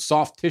discovered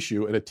soft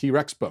tissue in a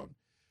T-Rex bone.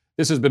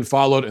 This has been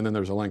followed, and then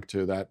there's a link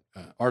to that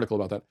article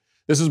about that.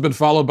 This has been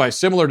followed by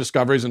similar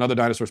discoveries in other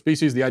dinosaur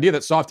species. The idea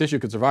that soft tissue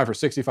could survive for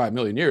 65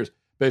 million years,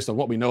 based on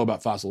what we know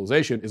about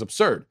fossilization, is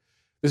absurd.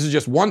 This is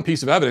just one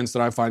piece of evidence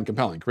that I find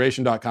compelling.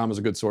 Creation.com is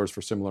a good source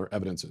for similar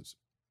evidences.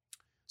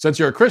 Since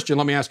you're a Christian,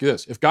 let me ask you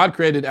this. If God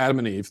created Adam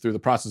and Eve through the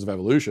process of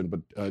evolution,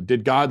 but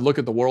did God look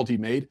at the world he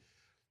made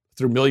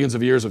through millions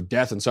of years of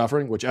death and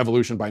suffering, which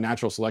evolution by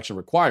natural selection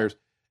requires,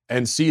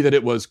 and see that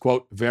it was,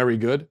 quote, very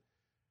good?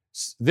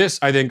 This,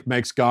 I think,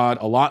 makes God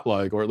a lot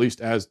like, or at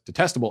least as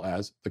detestable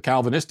as, the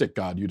Calvinistic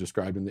God you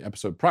described in the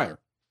episode prior.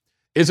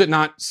 Is it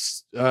not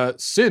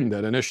sin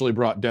that initially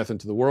brought death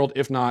into the world?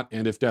 If not,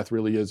 and if death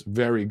really is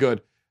very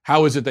good,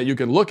 how is it that you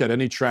can look at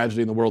any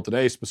tragedy in the world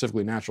today,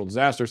 specifically natural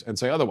disasters, and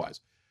say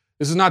otherwise?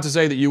 This is not to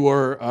say that you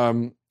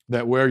were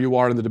that where you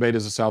are in the debate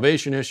is a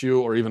salvation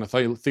issue or even a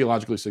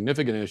theologically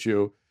significant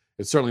issue.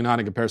 It's certainly not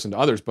in comparison to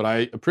others, but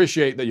I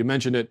appreciate that you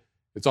mentioned it.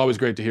 It's always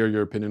great to hear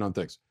your opinion on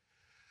things.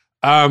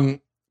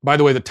 By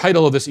the way, the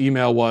title of this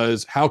email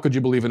was, How Could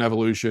You Believe in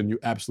Evolution, You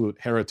Absolute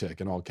Heretic,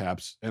 in all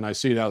caps. And I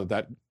see now that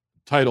that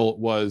title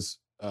was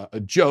a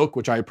joke,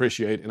 which I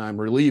appreciate and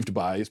I'm relieved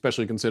by,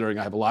 especially considering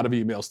I have a lot of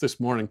emails this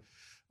morning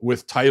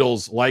with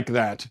titles like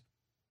that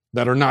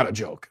are not a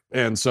joke.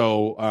 And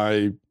so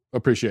I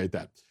appreciate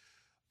that.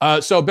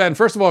 So Ben,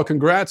 first of all,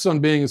 congrats on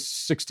being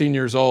 16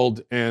 years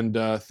old and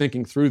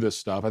thinking through this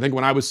stuff. I think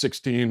when I was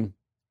 16,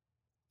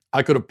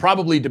 I could have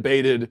probably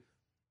debated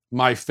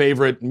my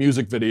favorite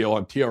music video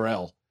on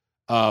TRL,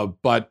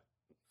 but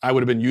I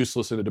would have been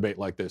useless in a debate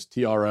like this.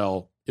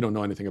 TRL, you don't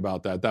know anything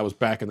about that. That was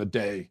back in the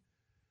day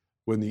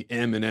when the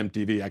M in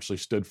MTV actually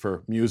stood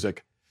for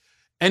music.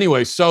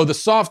 Anyway, so the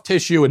soft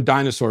tissue in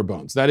dinosaur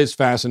bones, that is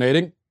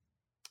fascinating.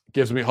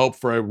 Gives me hope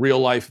for a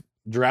real-life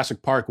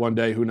Jurassic Park one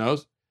day, who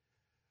knows?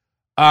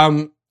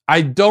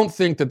 I don't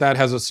think that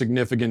has a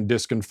significant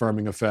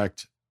disconfirming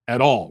effect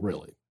at all,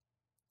 really.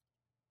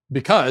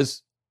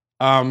 Because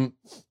the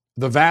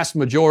vast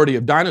majority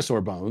of dinosaur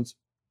bones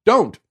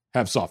don't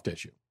have soft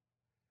tissue.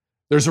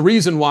 There's a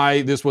reason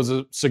why this was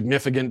a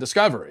significant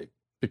discovery,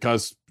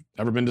 because it's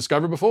never been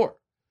discovered before.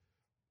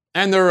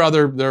 And there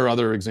are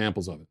other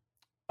examples of it.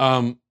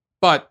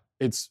 But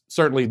it's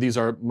certainly, these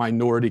are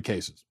minority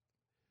cases.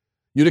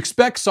 You'd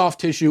expect soft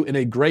tissue in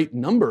a great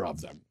number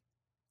of them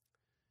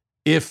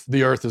if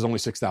the Earth is only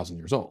 6,000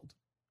 years old.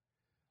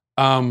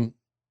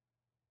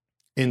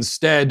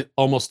 Instead,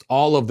 almost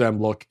all of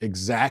them look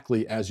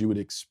exactly as you would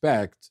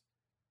expect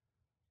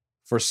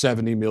for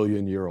 70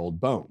 million year old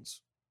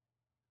bones.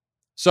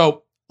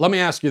 So let me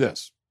ask you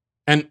this,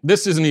 and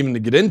this isn't even to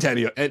get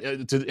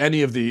into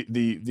any of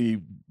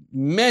the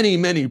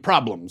many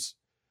problems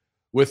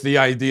with the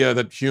idea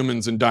that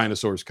humans and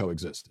dinosaurs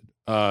coexisted.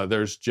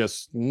 There's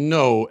just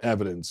no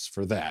evidence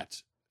for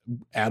that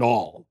at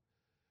all.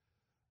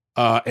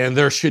 And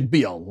there should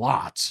be a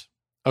lot.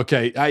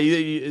 Okay,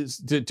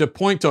 to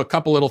point to a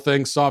couple little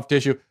things, soft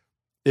tissue.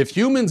 If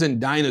humans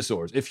and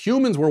dinosaurs, if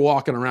humans were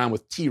walking around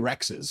with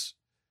T-Rexes,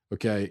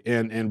 okay,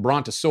 and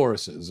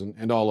Brontosauruses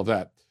and all of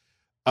that,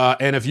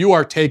 and if you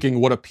are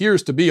taking what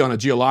appears to be on a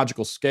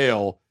geological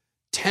scale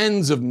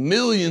tens of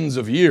millions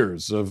of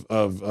years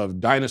of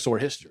dinosaur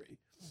history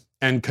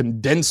and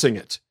condensing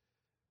it,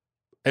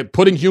 and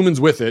putting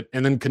humans with it,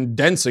 and then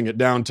condensing it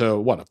down to,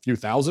 a few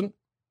thousand?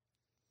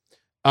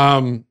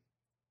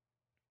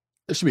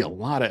 There should be a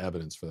lot of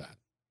evidence for that.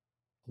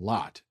 A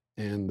lot.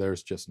 And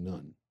there's just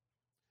none.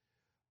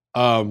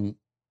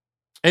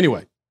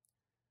 Anyway.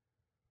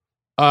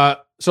 So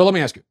let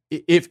me ask you,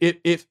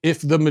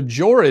 if the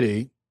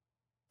majority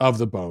of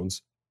the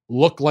bones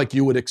look like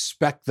you would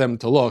expect them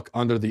to look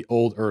under the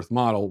old Earth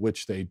model,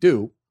 which they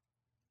do,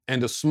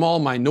 and a small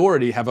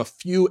minority have a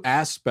few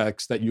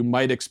aspects that you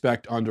might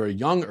expect under a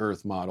young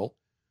Earth model,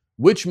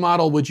 which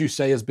model would you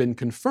say has been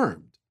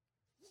confirmed?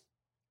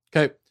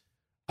 Okay,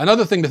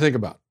 another thing to think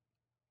about.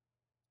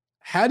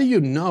 How do you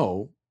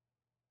know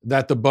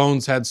that the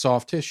bones had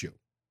soft tissue?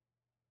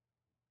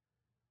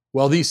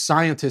 Well, these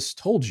scientists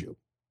told you,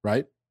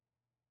 right?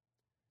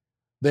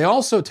 They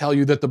also tell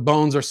you that the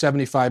bones are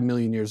 75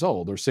 million years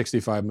old or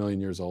 65 million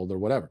years old or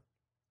whatever.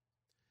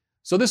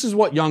 So this is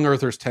what young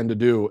earthers tend to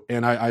do,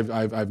 and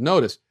I've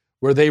noticed,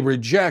 where they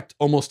reject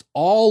almost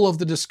all of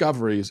the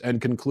discoveries and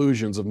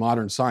conclusions of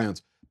modern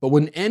science. But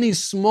when any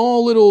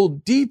small little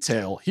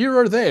detail here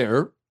or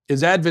there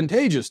is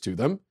advantageous to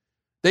them,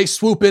 they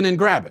swoop in and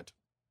grab it,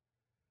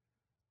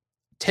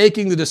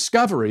 taking the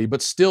discovery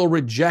but still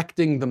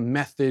rejecting the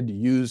method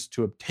used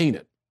to obtain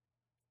it.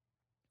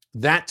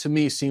 That to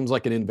me seems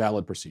like an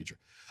invalid procedure.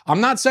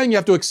 I'm not saying you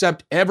have to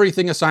accept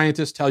everything a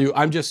scientist tells you.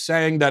 I'm just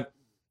saying that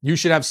you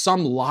should have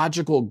some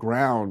logical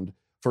ground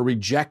for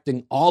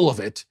rejecting all of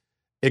it,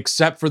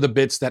 except for the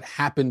bits that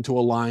happen to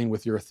align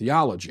with your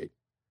theology.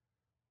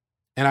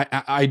 And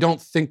I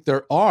don't think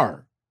there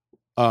are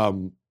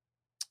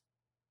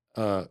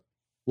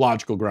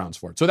logical grounds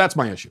for it. So that's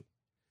my issue.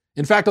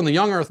 In fact, on the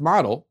young Earth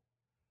model,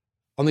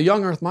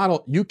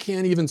 you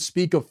can't even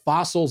speak of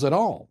fossils at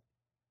all.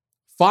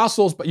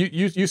 Fossils, but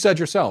you said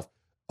yourself,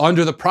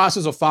 under the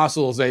process of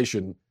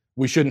fossilization,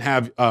 we shouldn't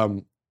have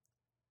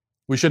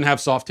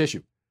soft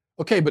tissue.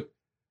 Okay, but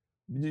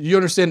you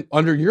understand,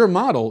 under your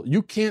model,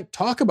 you can't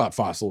talk about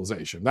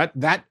fossilization.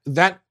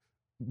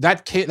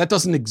 That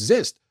doesn't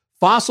exist.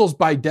 Fossils,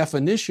 by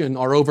definition,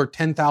 are over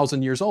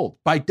 10,000 years old.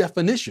 By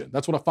definition,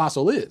 that's what a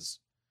fossil is.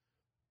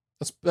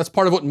 That's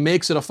part of what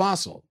makes it a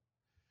fossil.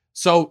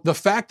 So the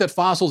fact that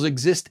fossils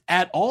exist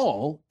at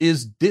all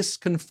is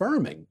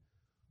disconfirming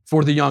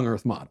for the young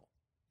Earth model.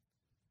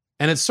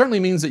 And it certainly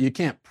means that you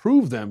can't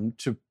prove them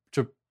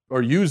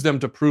or use them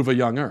to prove a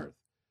young Earth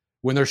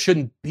when there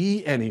shouldn't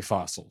be any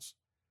fossils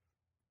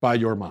by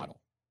your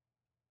model.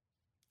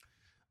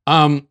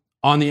 On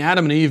the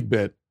Adam and Eve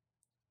bit,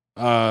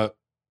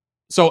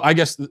 so I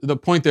guess the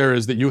point there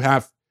is that you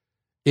have,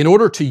 in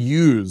order to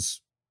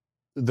use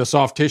the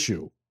soft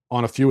tissue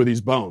on a few of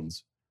these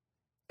bones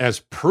as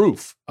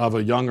proof of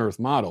a young Earth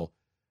model,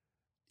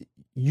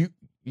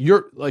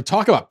 you're like,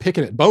 talk about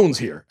picking at bones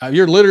here.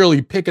 You're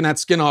literally picking that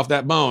skin off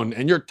that bone,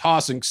 and you're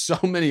tossing so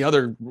many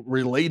other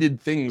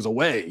related things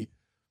away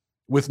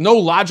with no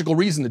logical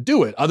reason to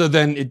do it, other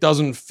than it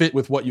doesn't fit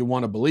with what you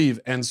want to believe.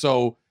 And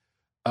so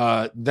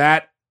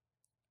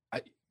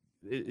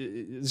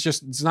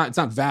it's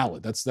not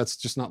valid. That's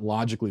just not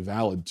logically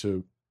valid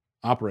to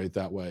operate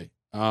that way.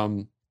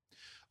 On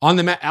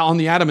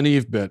the Adam and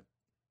Eve bit,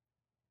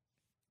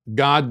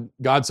 God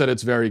said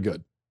it's very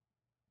good.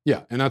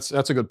 Yeah, and that's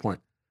a good point.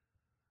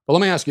 But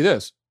let me ask you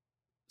this.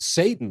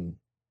 Satan,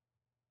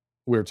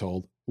 we're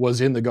told,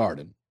 was in the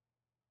garden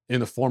in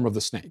the form of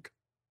the snake.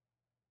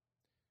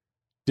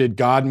 Did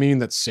God mean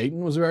that Satan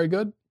was very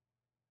good?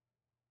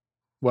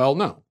 Well,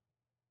 no.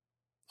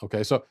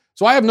 Okay, so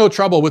I have no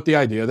trouble with the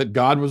idea that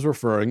God was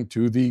referring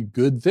to the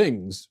good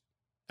things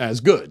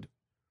as good,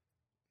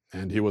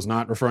 and he was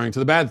not referring to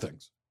the bad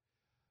things.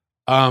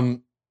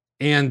 And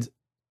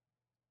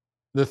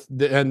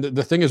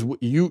the thing is,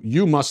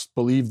 you must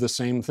believe the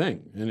same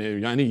thing, and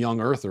any young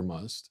earther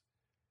must,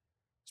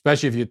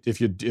 especially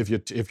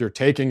if you're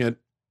taking it,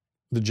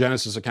 the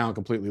Genesis account,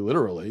 completely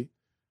literally,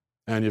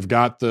 and you've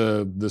got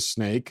the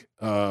snake,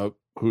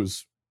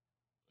 who's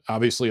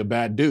obviously a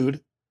bad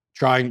dude,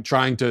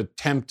 trying to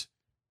tempt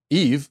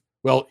Eve.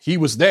 Well, he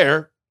was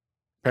there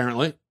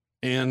apparently,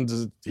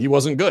 and he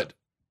wasn't good.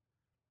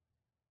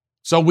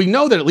 So we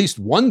know that at least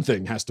one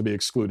thing has to be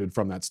excluded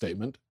from that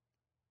statement.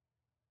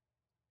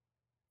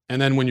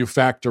 And then when you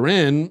factor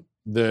in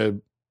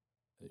the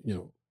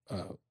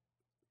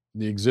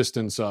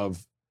existence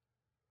of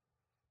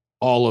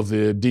all of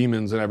the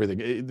demons and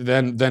everything,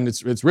 then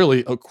it's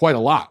really quite a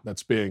lot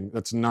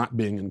that's not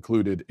being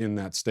included in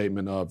that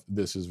statement of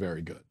this is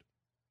very good.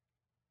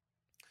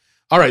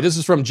 All right, this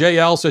is from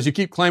JL, says, you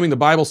keep claiming the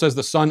Bible says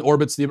the sun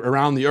orbits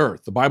around the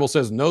earth. The Bible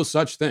says no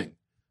such thing.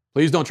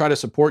 Please don't try to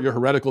support your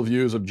heretical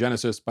views of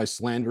Genesis by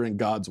slandering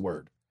God's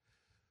word.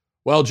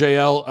 Well,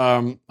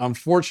 JL,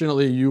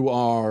 unfortunately, you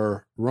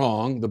are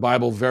wrong. The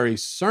Bible very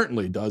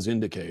certainly does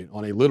indicate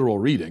on a literal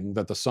reading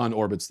that the sun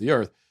orbits the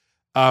earth.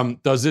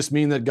 Does this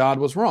mean that God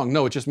was wrong?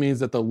 No, it just means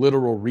that the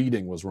literal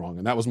reading was wrong.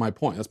 And that was my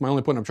point. That's my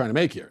only point I'm trying to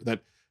make here,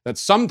 that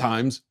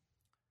sometimes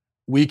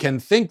we can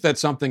think that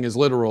something is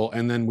literal,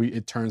 and then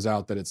it turns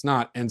out that it's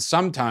not. And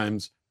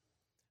sometimes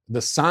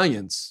the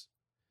science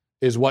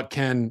is what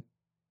can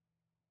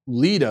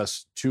lead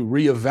us to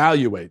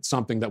reevaluate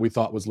something that we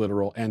thought was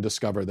literal and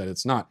discover that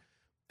it's not.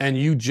 And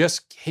you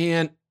just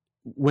can't,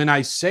 when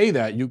I say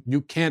that,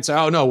 you can't say,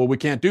 oh no, well, we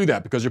can't do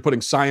that because you're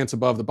putting science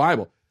above the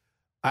Bible.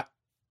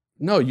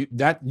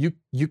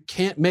 You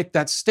can't make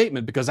that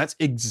statement, because that's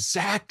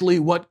exactly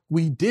what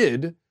we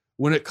did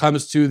when it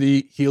comes to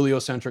the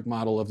heliocentric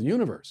model of the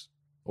universe,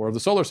 or of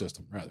the solar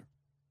system, rather.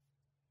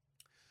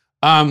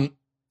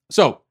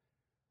 So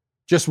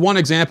just one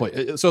example.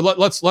 So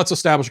let's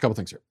establish a couple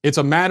things here. It's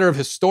a matter of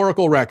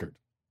historical record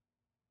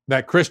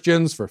that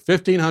Christians for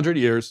 1,500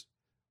 years,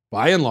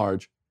 by and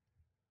large,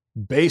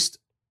 based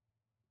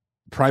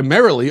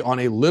primarily on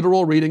a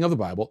literal reading of the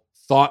Bible,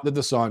 thought that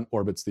the sun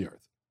orbits the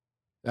earth.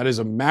 That is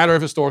a matter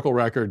of historical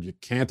record. You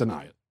can't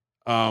deny it.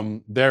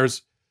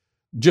 There's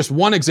just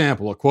one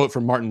example, a quote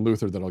from Martin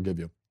Luther that I'll give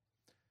you.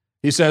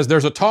 He says,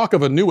 there's a talk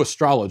of a new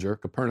astrologer,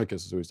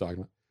 Copernicus is who he's talking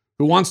about,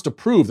 who wants to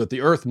prove that the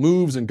earth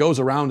moves and goes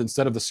around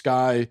instead of the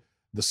sky,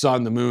 the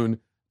sun, the moon,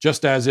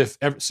 just as if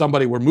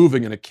somebody were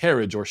moving in a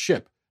carriage or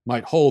ship,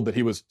 might hold that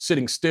he was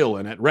sitting still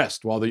and at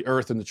rest while the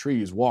earth and the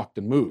trees walked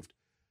and moved.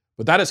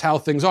 But that is how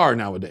things are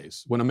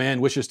nowadays. When a man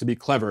wishes to be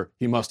clever,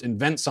 he must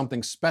invent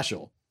something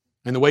special,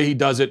 and the way he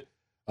does it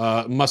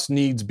must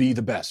needs be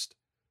the best.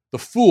 The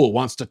fool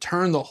wants to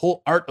turn the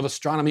whole art of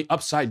astronomy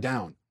upside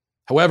down.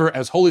 However,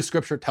 as Holy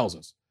Scripture tells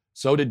us,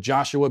 so did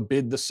Joshua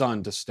bid the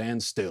sun to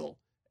stand still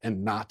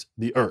and not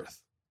the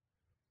earth.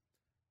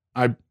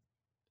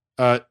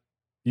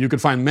 You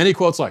could find many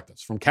quotes like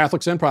this from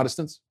Catholics and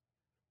Protestants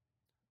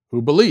who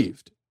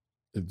believed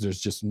that there's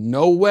just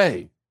no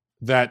way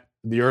that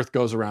the earth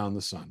goes around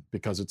the sun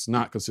because it's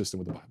not consistent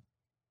with the Bible.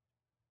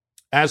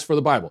 As for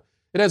the Bible,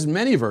 it has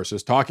many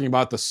verses talking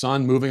about the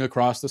sun moving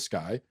across the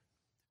sky,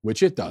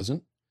 which it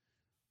doesn't.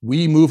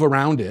 We move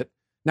around it.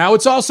 Now,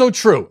 it's also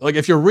true, like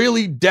if you're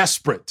really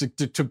desperate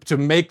to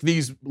make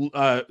these,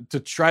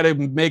 to try to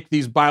make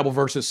these Bible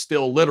verses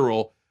still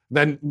literal,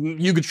 then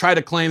you could try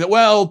to claim that,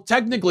 well,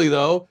 technically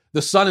though,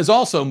 the sun is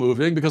also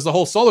moving because the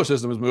whole solar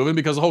system is moving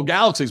because the whole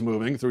galaxy is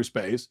moving through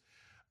space.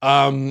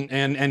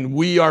 And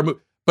we are,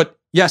 but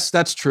yes,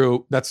 that's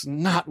true. That's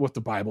not what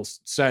the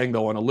Bible's saying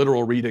though on a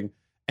literal reading.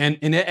 And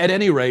at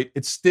any rate,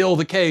 it's still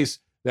the case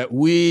that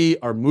we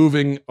are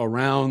moving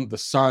around the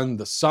sun.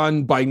 The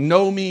sun by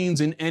no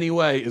means in any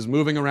way is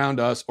moving around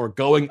us or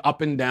going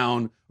up and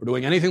down or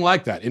doing anything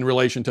like that in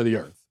relation to the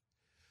earth.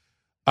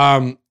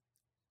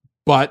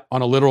 But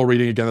on a literal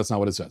reading, again, that's not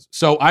what it says.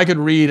 So I could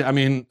read, I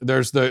mean,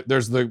 there's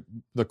the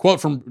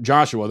quote from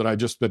Joshua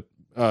that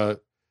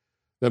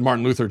that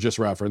Martin Luther just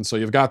referenced. So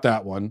you've got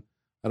that one.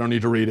 I don't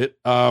need to read it.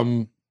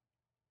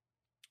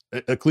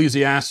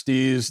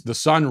 Ecclesiastes, the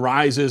sun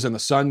rises and the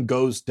sun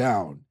goes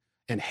down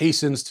and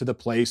hastens to the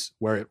place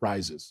where it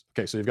rises.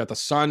 Okay, so you've got the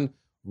sun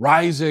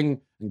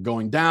rising and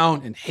going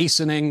down and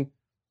hastening.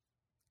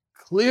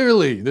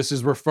 Clearly, this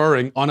is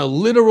referring on a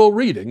literal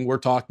reading we're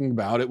talking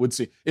about. It would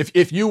see,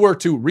 if you were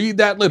to read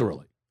that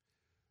literally,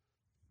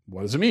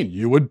 what does it mean?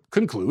 You would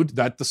conclude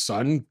that the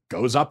sun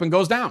goes up and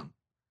goes down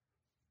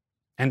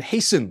and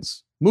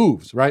hastens,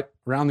 moves, right,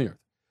 around the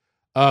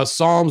earth.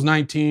 Psalms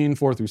 19,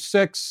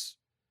 4-6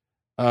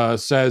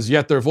 says,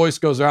 yet their voice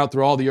goes out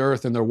through all the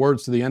earth and their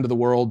words to the end of the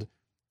world.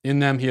 In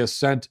them he has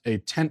sent a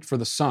tent for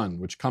the sun,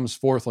 which comes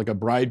forth like a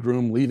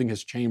bridegroom leaving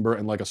his chamber,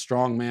 and like a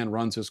strong man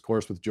runs his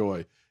course with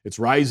joy. Its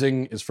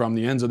rising is from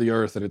the ends of the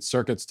earth, and its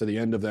circuits to the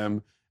end of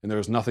them, and there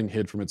is nothing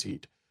hid from its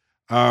heat.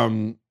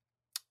 Let's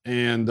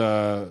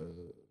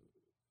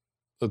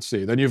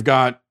see.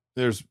 Then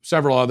there's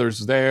several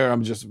others there.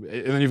 And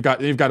then you've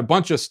got a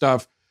bunch of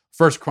stuff.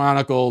 First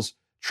Chronicles,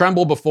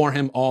 tremble before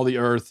him all the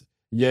earth.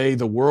 Yea,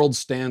 the world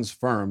stands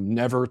firm,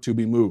 never to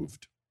be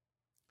moved.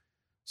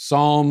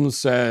 Psalms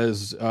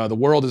says, the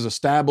world is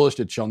established,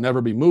 it shall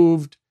never be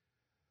moved.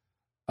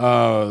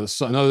 So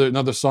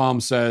another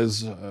psalm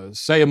says,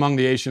 say among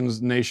the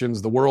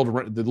nations,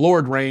 the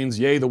Lord reigns,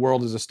 yea, the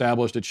world is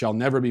established, it shall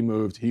never be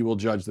moved, he will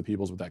judge the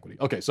peoples with equity.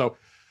 Okay, so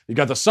you've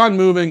got the sun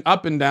moving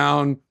up and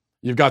down,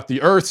 you've got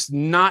the earth's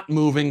not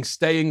moving,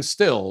 staying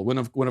still, when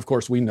of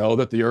course we know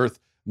that the earth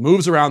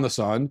moves around the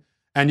sun,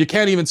 and you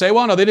can't even say,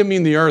 well, no, they didn't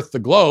mean the earth, the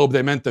globe,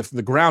 they meant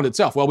the ground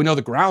itself. Well, we know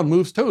the ground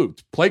moves too.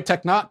 Plate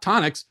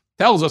tectonics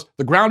tells us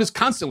the ground is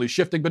constantly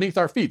shifting beneath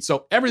our feet,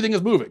 so everything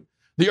is moving.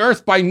 The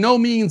earth by no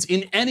means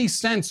in any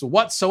sense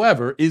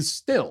whatsoever is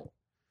still.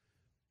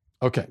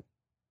 Okay,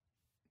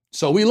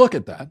 so we look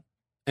at that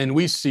and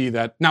we see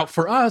that, now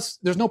for us,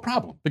 there's no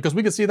problem because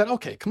we can see that,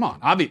 okay, come on,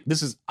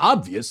 this is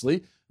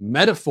obviously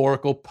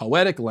metaphorical,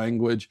 poetic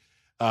language.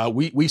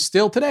 We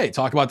still today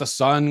talk about the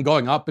sun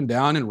going up and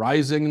down and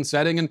rising and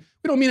setting, and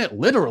we don't mean it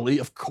literally,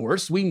 of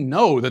course. We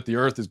know that the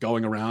earth is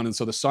going around, and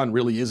so the sun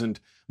really isn't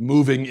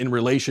moving in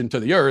relation to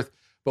the earth,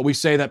 but we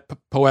say that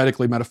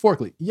poetically,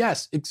 metaphorically.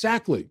 Yes,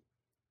 exactly.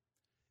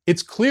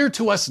 It's clear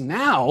to us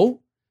now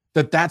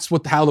that that's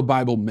how the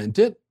Bible meant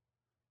it.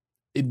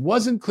 It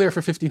wasn't clear for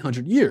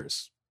 1,500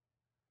 years.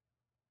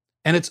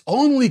 And it's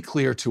only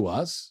clear to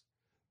us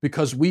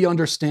because we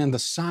understand the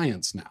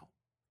science now.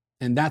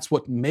 And that's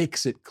what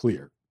makes it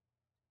clear.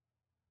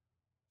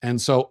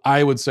 And so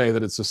I would say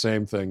that it's the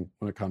same thing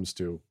when it comes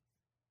to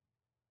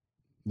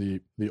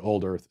the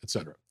old earth,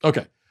 etc.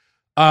 Okay.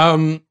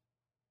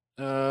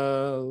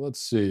 Let's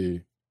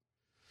see.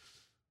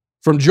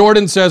 From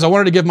Jordan says, I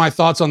wanted to give my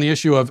thoughts on the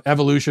issue of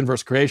evolution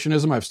versus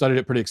creationism. I've studied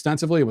it pretty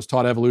extensively. I was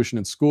taught evolution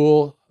in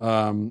school,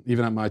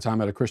 even at my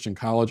time at a Christian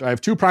college. I have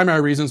two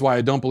primary reasons why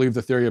I don't believe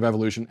the theory of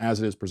evolution as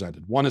it is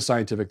presented. One is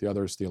scientific, the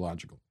other is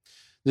theological.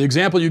 The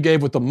example you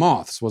gave with the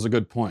moths was a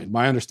good point.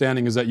 My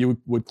understanding is that you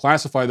would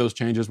classify those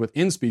changes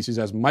within species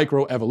as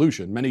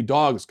microevolution. Many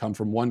dogs come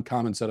from one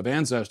common set of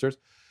ancestors.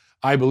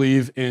 I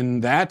believe in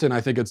that, and I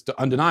think it's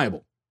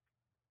undeniable.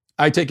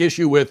 I take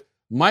issue with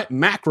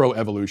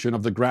macroevolution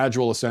of the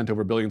gradual ascent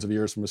over billions of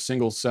years from a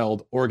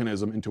single-celled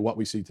organism into what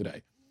we see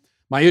today.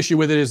 My issue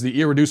with it is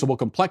the irreducible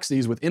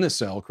complexities within a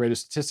cell create a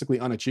statistically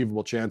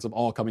unachievable chance of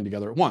all coming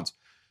together at once.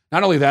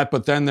 Not only that,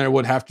 but then there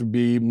would have to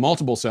be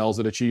multiple cells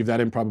that achieve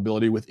that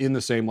improbability within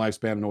the same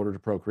lifespan in order to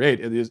procreate.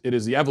 It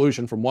is the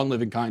evolution from one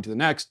living kind to the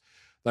next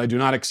that I do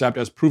not accept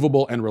as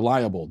provable and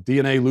reliable.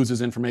 DNA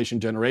loses information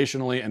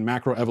generationally, and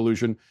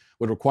macroevolution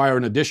would require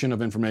an addition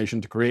of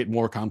information to create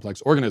more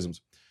complex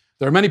organisms.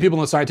 There are many people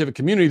in the scientific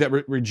community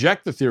that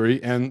reject the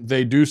theory, and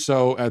they do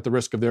so at the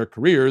risk of their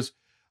careers.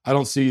 I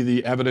don't see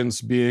the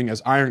evidence being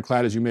as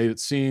ironclad as you made it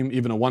seem.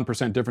 Even a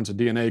 1% difference in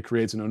DNA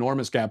creates an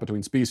enormous gap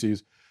between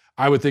species.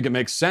 I would think it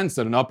makes sense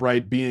that an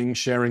upright being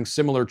sharing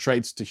similar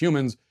traits to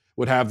humans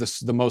would have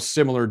the most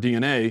similar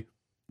DNA,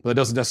 but that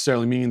doesn't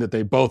necessarily mean that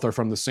they both are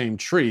from the same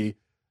tree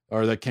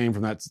or that came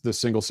from this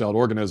single-celled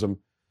organism.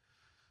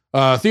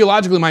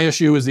 Theologically, my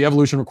issue is the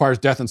evolution requires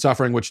death and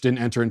suffering, which didn't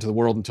enter into the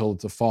world until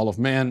the fall of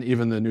man.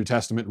 Even the New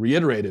Testament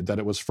reiterated that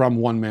it was from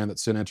one man that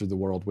sin entered the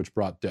world, which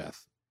brought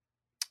death.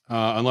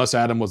 Unless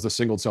Adam was the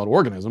single-celled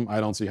organism, I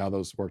don't see how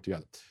those work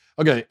together.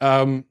 Okay,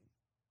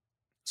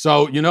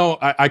 so,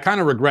 I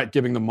kind of regret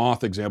giving the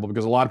moth example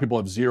because a lot of people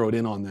have zeroed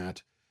in on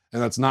that,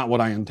 and that's not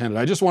what I intended.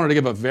 I just wanted to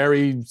give a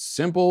very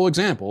simple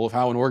example of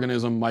how an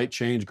organism might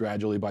change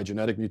gradually by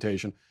genetic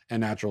mutation and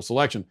natural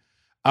selection.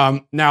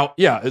 Now,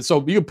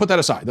 so you put that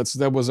aside.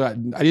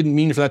 I didn't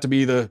mean for that to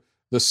be the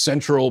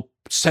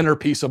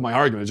centerpiece of my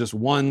argument. It's just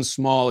one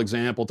small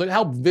example to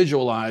help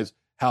visualize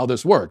how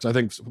this works. I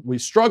think we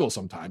struggle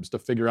sometimes to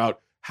figure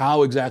out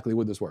how exactly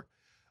would this work.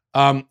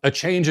 A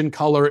change in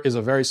color is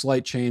a very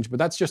slight change, but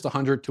that's just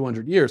 100,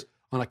 200 years.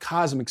 On a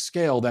cosmic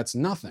scale, that's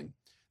nothing.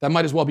 That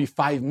might as well be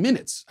 5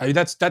 minutes. I mean,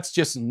 that's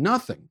just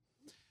nothing.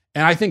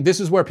 And I think this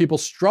is where people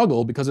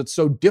struggle because it's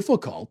so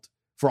difficult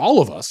for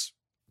all of us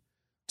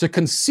to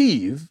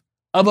conceive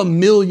of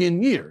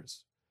 1,000,000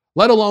 years,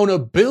 let alone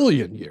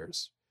 1,000,000,000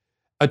 years.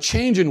 A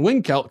change in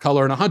wing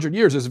color in 100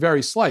 years is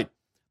very slight,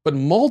 but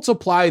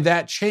multiply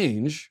that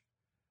change,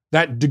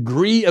 that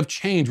degree of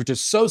change, which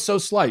is so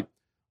slight,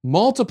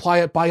 multiply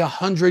it by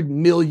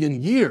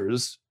 100,000,000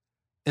 years,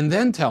 and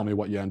then tell me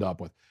what you end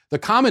up with. The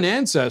common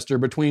ancestor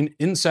between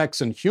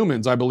insects and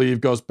humans, I believe,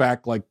 goes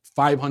back like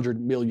 500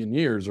 million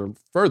years or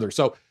further.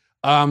 So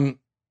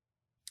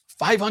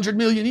 500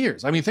 million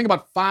years. I mean, think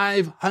about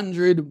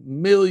 500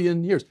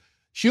 million years.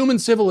 Human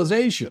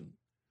civilization.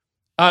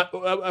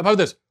 About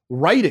this,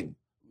 writing.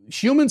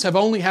 Humans have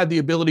only had the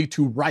ability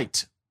to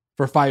write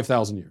for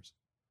 5,000 years.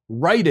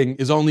 Writing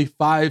is only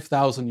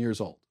 5,000 years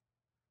old.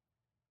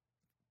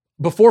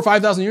 Before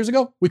 5,000 years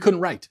ago, we couldn't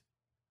write.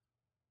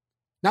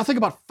 Now think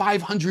about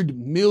 500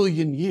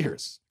 million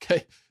years,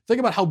 okay? Think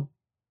about how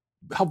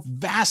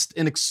vast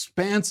an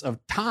expanse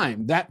of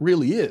time that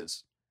really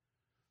is.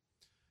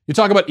 You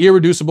talk about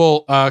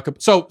irreducible,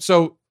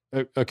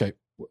 okay,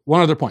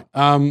 one other point.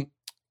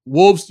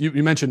 Wolves,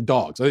 you mentioned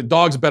dogs. I think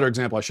dogs a better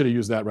example. I should have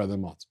used that rather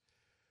than moths.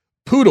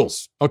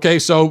 Poodles, okay,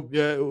 so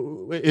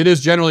it is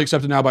generally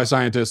accepted now by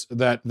scientists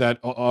that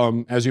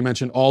as you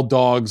mentioned, all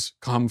dogs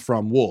come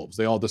from wolves.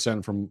 They all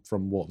descend from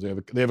wolves. They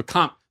have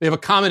a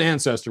common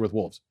ancestor with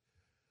wolves,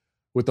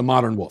 with the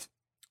modern wolf.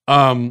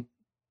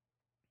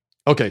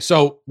 Okay,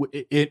 so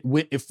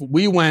if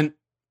we went,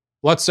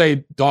 let's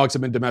say dogs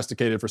have been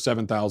domesticated for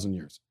 7,000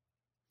 years.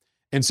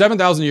 In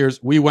 7,000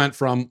 years, we went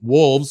from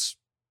wolves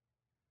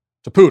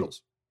to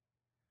poodles.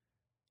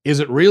 Is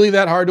it really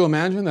that hard to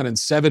imagine that in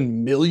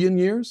 7 million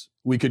years,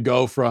 we could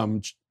go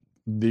from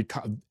the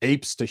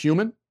apes to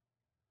human?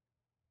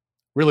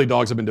 Really,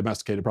 dogs have been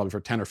domesticated probably for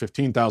 10 or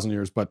 15,000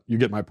 years, but you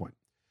get my point.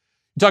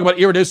 You talk about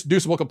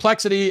irreducible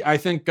complexity. I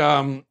think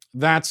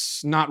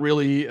that's not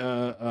really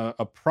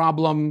a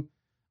problem.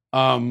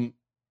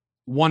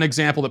 One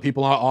example that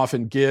people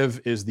often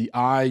give is the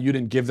eye. You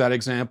didn't give that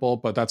example,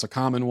 but that's a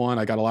common one.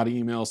 I got a lot of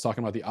emails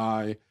talking about the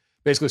eye,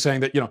 basically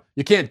saying that,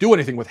 you can't do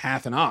anything with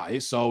half an eye,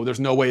 so there's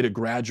no way to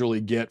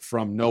gradually get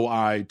from no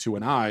eye to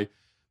an eye.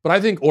 But I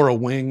think, or a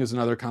wing is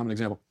another common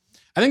example.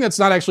 I think that's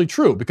not actually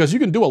true because you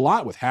can do a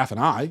lot with half an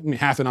eye. I mean,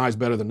 half an eye is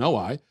better than no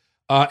eye.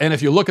 And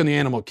if you look in the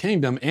animal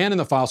kingdom and in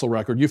the fossil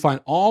record, you find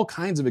all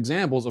kinds of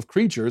examples of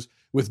creatures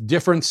with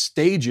different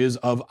stages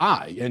of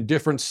eye and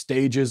different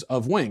stages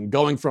of wing,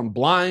 going from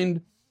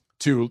blind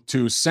to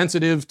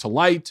sensitive to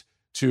light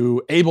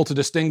to able to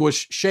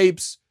distinguish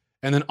shapes,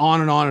 and then on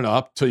and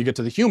up till you get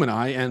to the human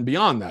eye and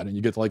beyond that, and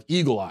you get to like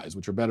eagle eyes,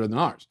 which are better than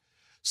ours.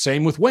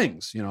 Same with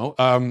wings.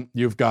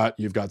 You've got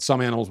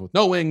some animals with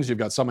no wings. You've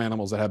got some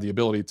animals that have the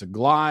ability to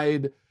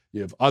glide.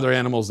 You have other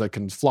animals that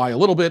can fly a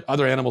little bit,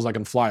 other animals that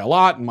can fly a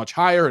lot and much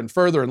higher and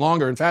further and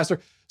longer and faster.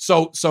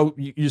 So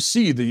you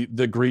see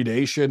the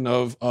gradation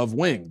of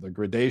wing, the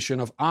gradation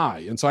of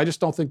eye. And so I just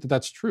don't think that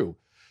that's true.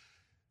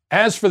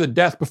 As for the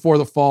death before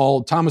the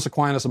fall, Thomas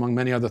Aquinas, among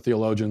many other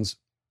theologians,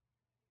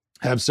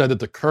 have said that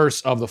the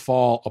curse of the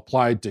fall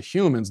applied to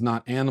humans,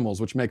 not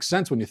animals, which makes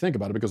sense when you think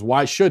about it, because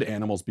why should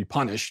animals be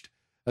punished?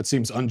 That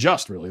seems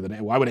unjust, really.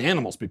 Why would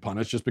animals be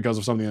punished just because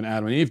of something that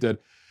Adam and Eve did?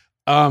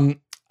 So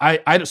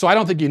I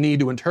don't think you need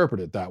to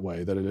interpret it that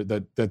way,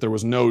 that there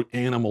was no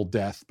animal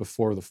death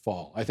before the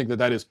fall. I think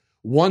that is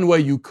one way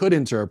you could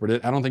interpret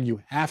it. I don't think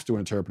you have to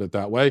interpret it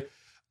that way.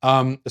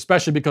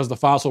 especially because the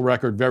fossil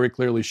record very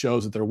clearly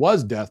shows that there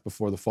was death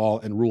before the fall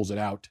and rules it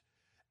out.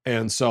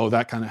 And so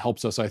that kind of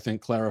helps us, I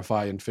think,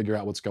 clarify and figure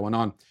out what's going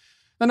on.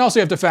 Then also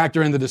you have to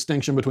factor in the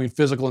distinction between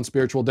physical and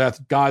spiritual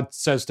death. God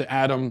says to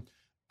Adam,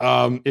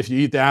 if you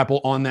eat the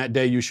apple on that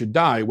day, you should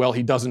die. Well,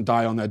 he doesn't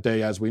die on that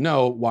day, as we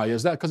know. Why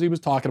is that? Because he was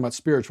talking about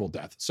spiritual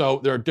death. So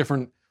there are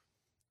different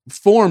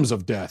forms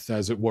of death,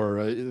 as it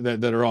were,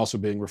 that are also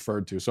being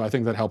referred to. So I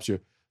think that helps you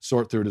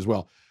sort through it as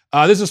well.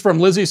 This is from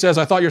Lizzie, says,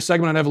 I thought your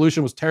segment on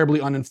evolution was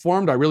terribly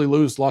uninformed. I really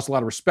lost a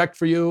lot of respect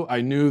for you.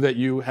 I knew that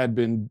you had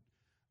been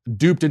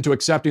duped into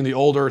accepting the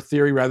old Earth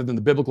theory rather than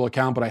the biblical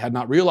account, but I had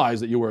not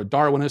realized that you were a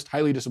Darwinist.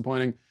 Highly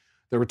disappointing.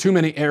 There were too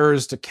many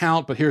errors to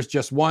count, but here's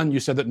just one. You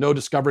said that no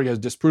discovery has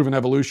disproven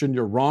evolution.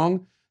 You're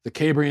wrong. The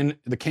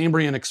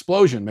Cambrian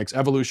explosion makes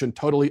evolution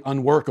totally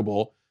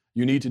unworkable.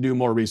 You need to do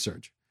more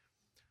research.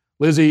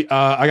 Lizzie,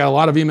 I got a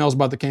lot of emails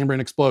about the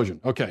Cambrian explosion.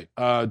 Okay,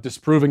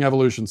 disproving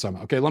evolution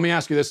somehow. Okay, let me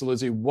ask you this,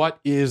 Lizzie. What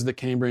is the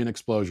Cambrian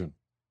explosion?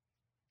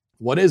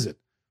 What is it?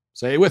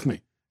 Say it with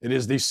me. It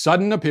is the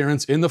sudden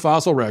appearance in the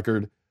fossil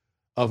record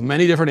of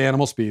many different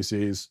animal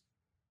species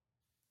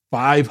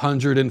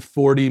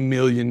 540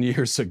 million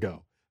years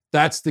ago.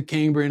 That's the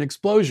Cambrian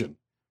explosion.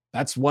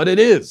 That's what it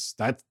is.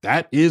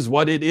 That is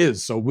what it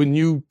is. So when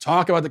you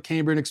talk about the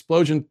Cambrian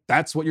explosion,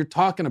 that's what you're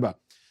talking about.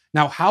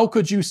 Now, how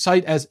could you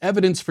cite as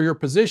evidence for your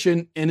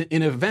position in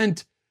an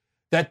event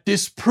that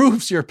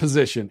disproves your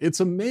position? It's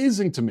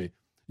amazing to me.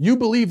 You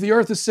believe the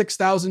Earth is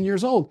 6,000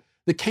 years old.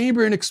 The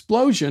Cambrian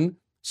explosion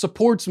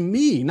supports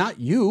me, not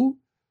you.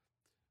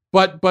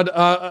 But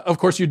of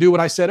course, you do what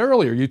I said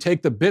earlier. You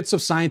take the bits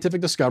of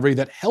scientific discovery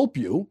that help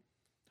you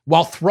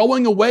while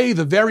throwing away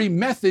the very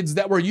methods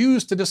that were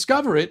used to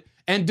discover it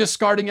and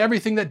discarding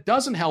everything that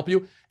doesn't help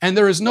you. And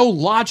there is no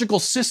logical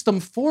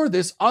system for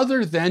this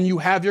other than you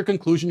have your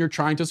conclusion you're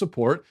trying to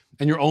support,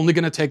 and you're only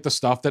going to take the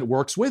stuff that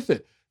works with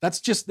it.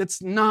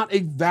 That's not a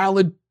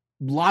valid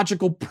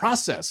logical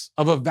process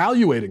of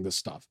evaluating this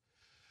stuff.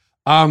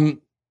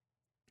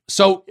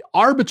 So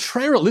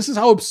arbitrarily, this is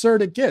how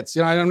absurd it gets.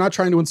 You know, I'm not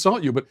trying to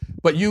insult you,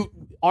 but you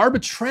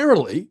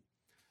arbitrarily,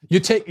 you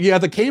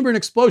have the Cambrian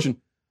explosion.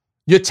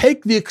 You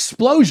take the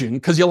explosion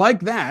because you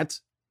like that.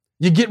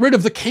 You get rid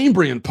of the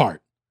Cambrian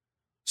part.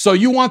 So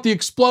you want the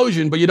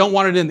explosion, but you don't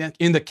want it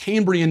in the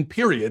Cambrian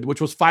period,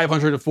 which was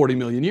 540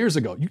 million years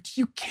ago.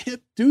 You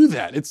can't do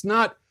that. It's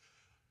not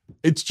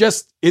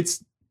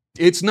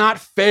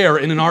fair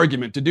in an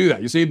argument to do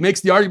that. You see, it makes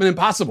the argument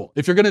impossible.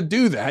 If you're going to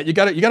do that, you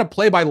got to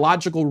play by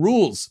logical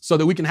rules so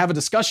that we can have a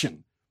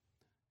discussion.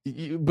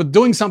 But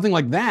doing something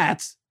like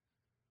that,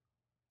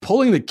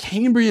 pulling the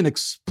Cambrian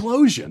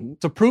explosion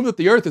to prove that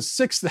the Earth is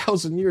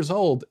 6,000 years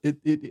old,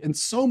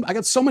 I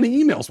got so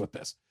many emails with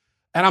this,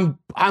 and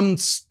I'm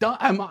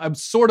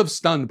sort of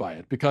stunned by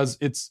it because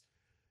it's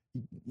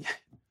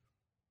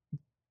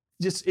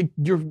just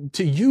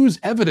to use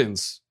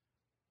evidence.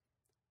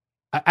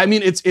 I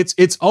mean,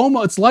 it's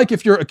almost like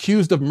if you're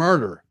accused of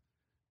murder,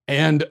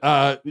 and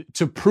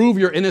to prove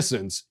your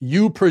innocence,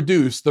 you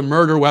produce the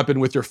murder weapon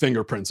with your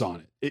fingerprints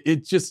on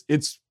it.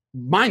 It's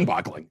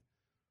mind-boggling.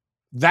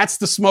 That's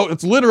the smoke.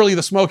 It's literally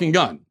the smoking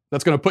gun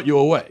that's going to put you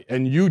away,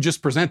 and you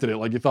just presented it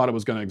like you thought it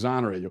was going to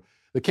exonerate you.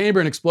 The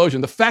Cambrian explosion,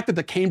 the fact that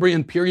the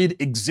Cambrian period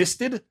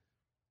existed,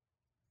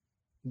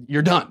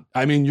 you're done.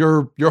 I mean,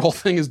 your whole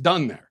thing is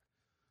done there.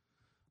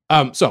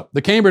 So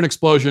the Cambrian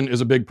explosion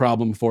is a big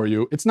problem for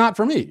you. It's not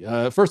for me.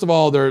 First of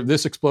all,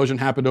 this explosion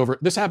happened over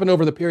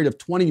the period of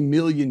 20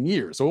 million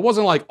years. So it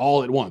wasn't like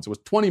all at once. It was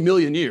 20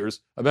 million years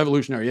of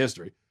evolutionary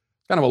history.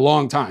 It's kind of a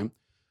long time.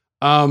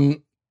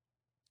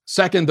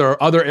 Second, there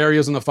are other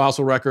areas in the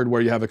fossil record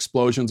where you have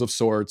explosions of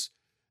sorts.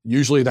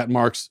 Usually that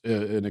marks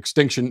an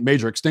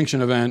major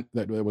extinction event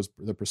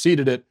that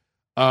preceded it,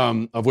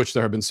 of which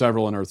there have been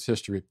several in Earth's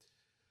history.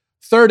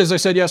 Third, as I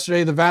said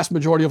yesterday, the vast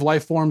majority of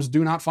life forms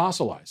do not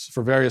fossilize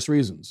for various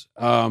reasons,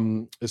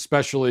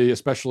 especially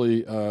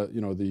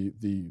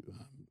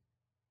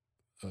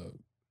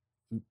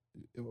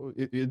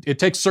it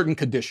takes certain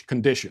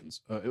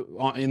conditions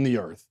on the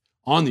Earth,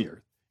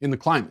 in the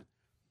climate,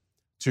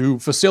 to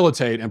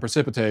facilitate and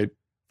precipitate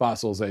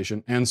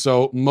fossilization. And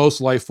so most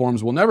life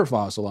forms will never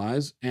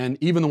fossilize, and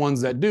even the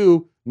ones that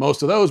do,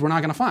 most of those we're not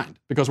going to find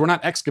because we're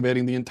not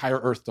excavating the entire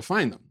Earth to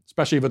find them,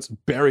 especially if it's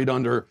buried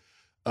under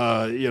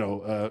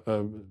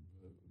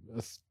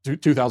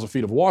 2,000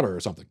 feet of water or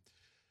something.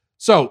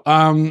 So,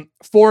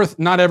 fourth,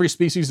 not every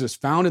species is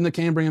found in the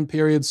Cambrian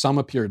period. Some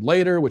appeared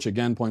later, which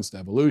again points to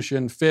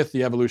evolution. Fifth,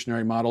 the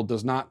evolutionary model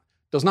does not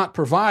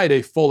provide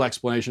a full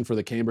explanation for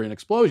the Cambrian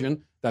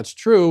explosion. That's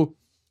true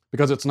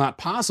because it's not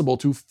possible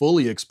to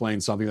fully explain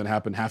something that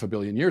happened 500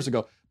 million years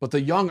ago. But the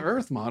young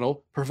Earth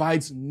model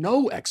provides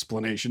no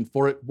explanation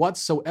for it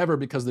whatsoever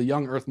because the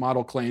young Earth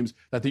model claims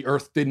that the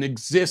Earth didn't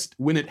exist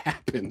when it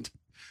happened.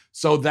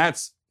 So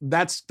that's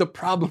the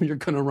problem you're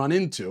going to run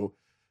into,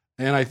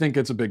 and I think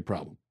it's a big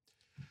problem.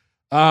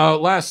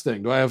 Last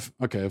thing. Do I have?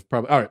 Okay, I've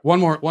probably. All right. One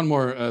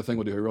more thing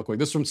we'll do here real quick.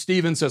 This is from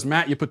Steven. Says,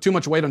 Matt, you put too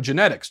much weight on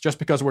genetics. Just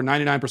because we're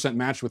 99%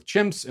 matched with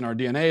chimps in our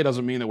DNA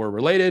doesn't mean that we're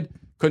related.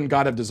 Couldn't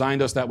God have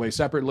designed us that way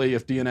separately?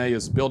 If DNA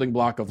is building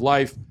block of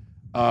life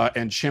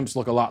and chimps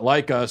look a lot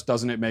like us,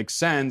 doesn't it make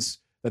sense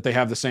that they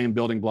have the same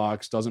building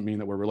blocks? Doesn't mean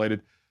that we're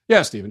related.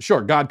 Yeah, Steven.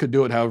 Sure, God could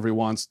do it however he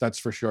wants. That's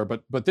for sure.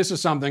 But this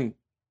is something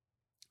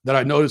that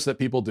I noticed that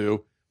people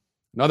do.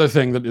 Another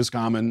thing that is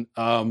common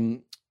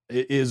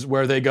is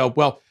where they go,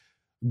 well,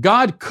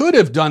 God could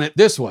have done it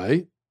this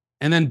way,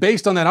 and then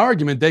based on that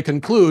argument, they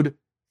conclude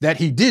that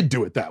he did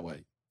do it that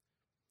way.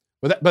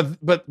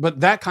 But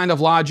that kind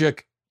of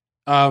logic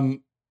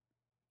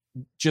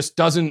just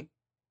doesn't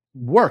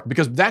work,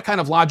 because that kind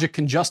of logic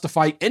can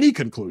justify any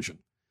conclusion.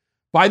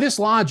 By this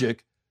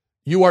logic,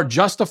 you are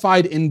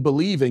justified in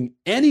believing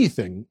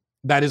anything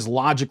that is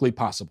logically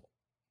possible.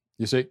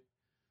 You see?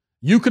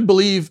 You could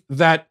believe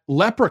that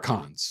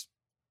leprechauns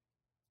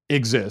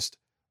exist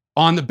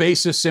on the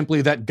basis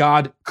simply that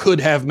God could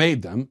have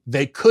made them.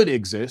 They could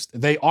exist.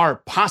 They are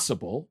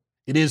possible.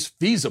 It is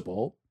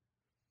feasible.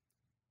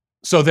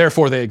 So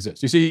therefore they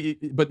exist. You see,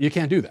 but you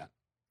can't do that.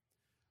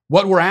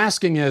 What we're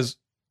asking is,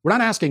 we're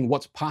not asking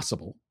what's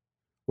possible.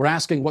 We're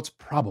asking what's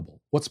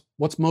probable,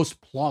 what's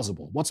most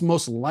plausible, what's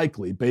most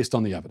likely based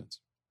on the evidence.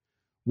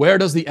 Where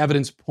does the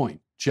evidence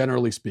point,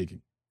 generally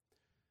speaking?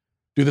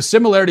 Do the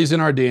similarities in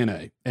our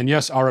DNA, and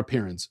yes, our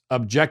appearance,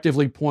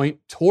 objectively point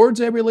towards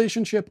a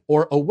relationship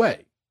or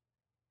away?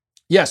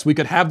 Yes, we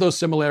could have those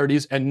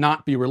similarities and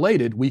not be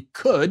related. We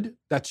could,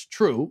 that's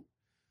true.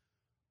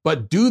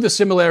 But do the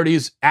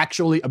similarities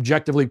actually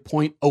objectively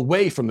point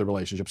away from the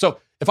relationship? So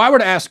if I were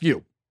to ask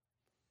you,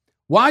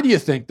 why do you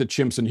think that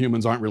chimps and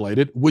humans aren't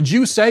related? Would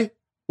you say,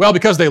 well,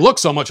 because they look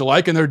so much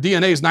alike and their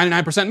DNA is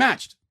 99%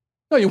 matched?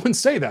 No, you wouldn't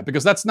say that,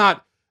 because that's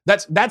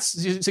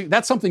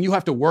something you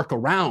have to work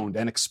around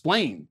and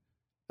explain.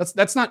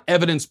 That's not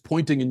evidence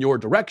pointing in your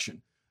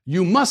direction.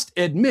 You must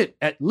admit,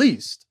 at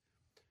least,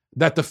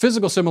 that the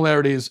physical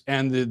similarities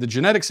and the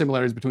genetic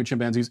similarities between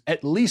chimpanzees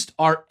at least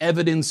are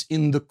evidence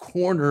in the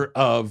corner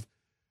of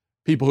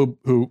people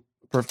who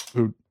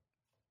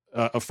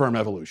affirm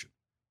evolution.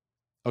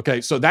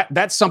 Okay, so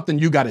that's something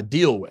you got to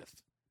deal with.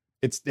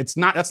 That's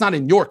not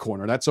in your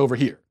corner. That's over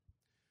here.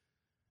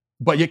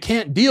 But you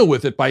can't deal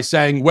with it by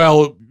saying,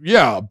 well,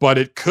 yeah, but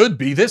it could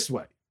be this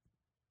way.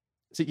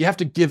 See, you have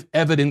to give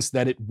evidence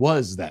that it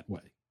was that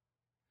way.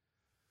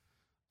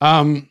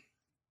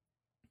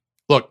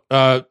 Look.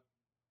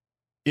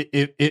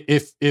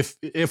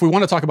 If we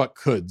want to talk about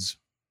coulds,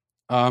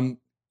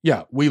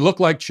 yeah, we look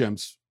like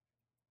chimps.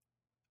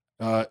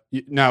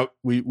 Now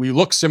we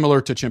look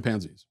similar to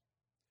chimpanzees,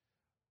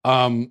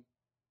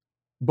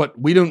 but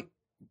we don't.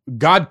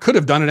 God could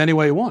have done it any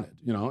way he wanted,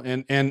 you know.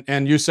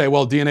 And you say,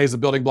 well, DNA is the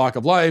building block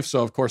of life,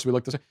 so of course we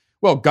look the same.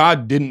 Well,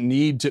 God didn't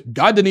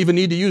even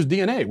need to use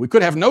DNA. We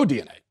could have no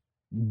DNA.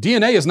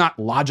 DNA is not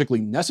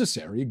logically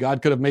necessary.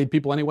 God could have made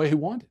people any way he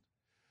wanted.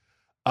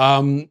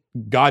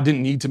 God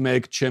didn't need to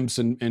make chimps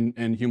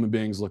and human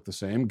beings look the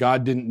same.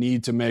 God didn't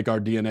need to make our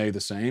DNA the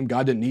same.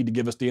 God didn't need to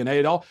give us DNA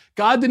at all.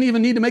 God didn't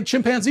even need to make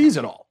chimpanzees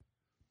at all.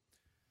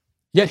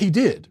 Yet he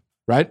did,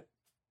 right?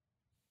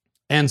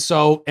 And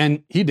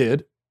he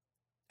did.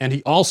 And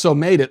he also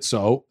made it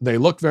so they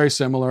look very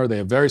similar. They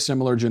have very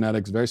similar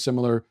genetics, very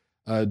similar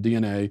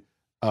DNA.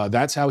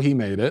 That's how he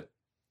made it.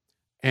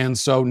 And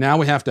so now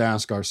we have to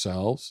ask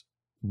ourselves,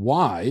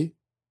 why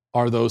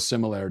are those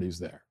similarities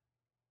there?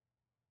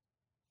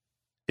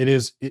 It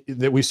is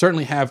that we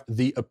certainly have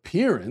the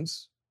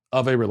appearance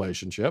of a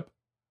relationship.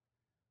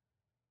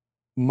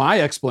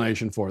 My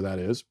explanation for that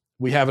is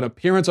we have an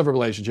appearance of a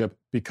relationship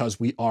because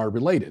we are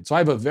related. So I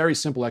have a very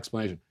simple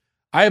explanation.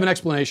 I have an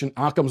explanation,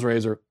 Occam's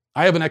razor.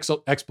 I have an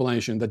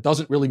explanation that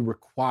doesn't really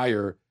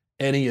require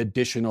any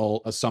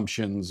additional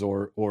assumptions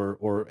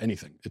or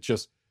anything. It's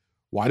just,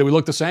 why do we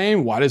look the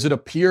same? Why does it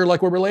appear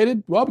like we're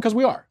related? Well, because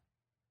we are.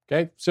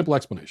 Okay, simple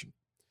explanation.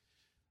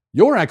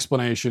 Your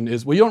explanation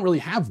is, well, you don't really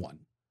have one.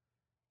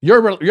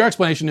 Your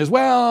explanation is,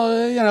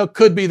 well, you know,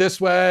 could be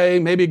this way.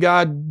 Maybe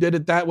God did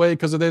it that way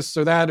because of this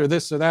or that or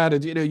this or that.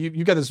 And, you know,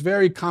 you got this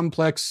very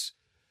complex,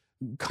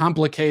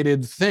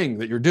 complicated thing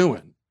that you're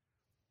doing,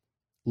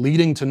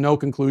 leading to no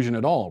conclusion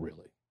at all, really.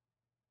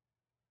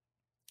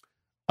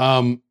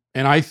 And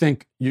I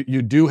think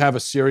you do have a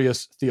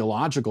serious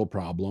theological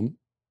problem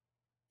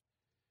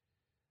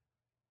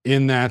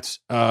in that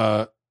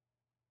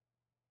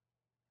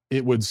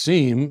it would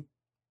seem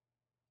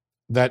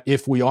that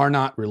if we are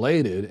not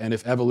related and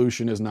if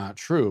evolution is not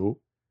true,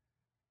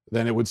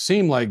 then it would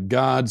seem like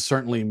God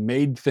certainly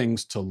made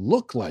things to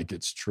look like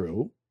it's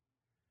true.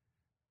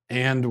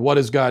 And what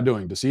is God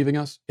doing? Deceiving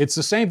us? It's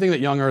the same thing that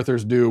young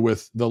earthers do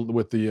with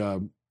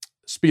the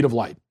speed of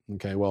light.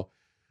 Okay, well,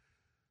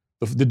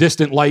 the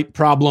distant light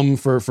problem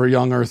for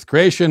young Earth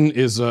creation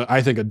is,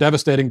 I think, a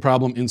devastating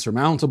problem,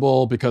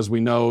 insurmountable, because we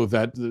know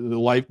that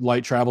the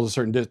light travels a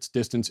certain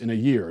distance in a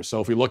year. So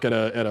if we look at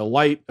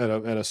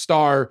a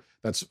star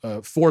that's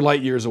 4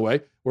 light years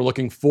away, we're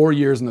looking 4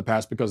 years in the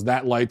past, because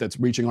that light that's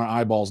reaching our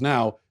eyeballs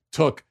now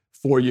took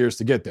 4 years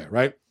to get there,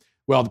 right?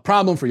 Well, the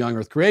problem for young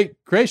Earth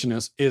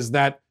creationists is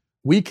that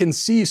we can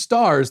see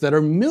stars that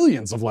are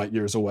millions of light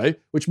years away,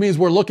 which means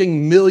we're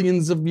looking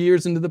millions of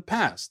years into the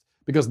past,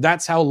 because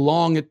that's how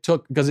long it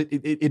took, because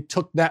it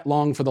took that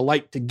long for the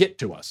light to get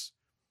to us.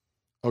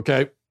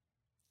 Okay?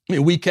 I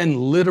mean, we can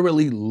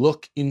literally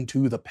look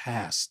into the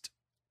past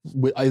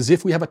as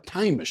if we have a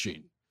time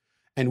machine,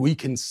 and we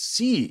can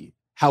see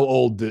how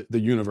old the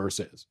universe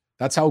is.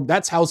 That's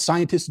how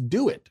scientists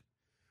do it.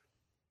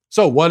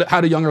 So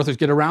how do young Earthers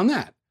get around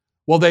that?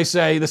 Well, they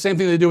say the same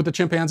thing they do with the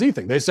chimpanzee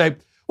thing. They say,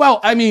 well,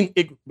 I mean,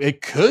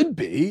 it could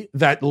be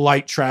that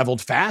light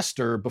traveled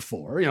faster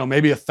before.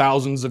 Maybe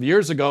thousands of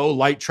years ago,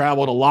 light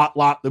traveled a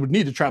lot. It would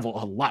need to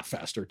travel a lot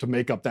faster to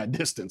make up that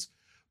distance.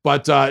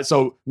 But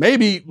so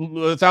maybe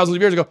thousands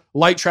of years ago,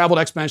 light traveled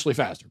exponentially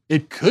faster.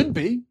 It could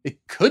be. It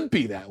could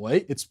be that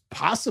way. It's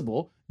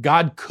possible.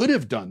 God could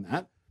have done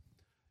that.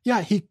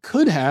 Yeah, he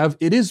could have.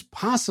 It is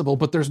possible,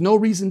 but there's no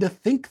reason to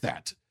think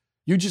that.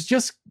 You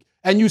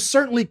and you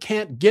certainly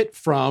can't get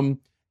from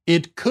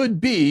it could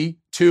be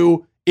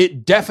to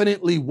it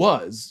definitely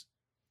was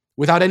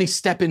without any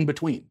step in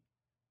between.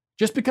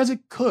 Just because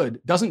it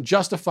could doesn't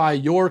justify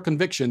your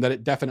conviction that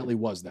it definitely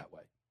was that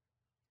way.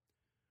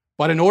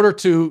 But in order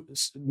to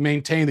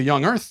maintain the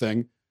young Earth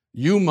thing,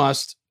 you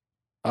must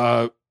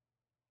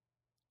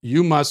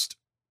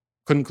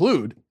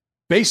conclude,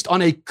 based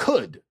on a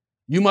could,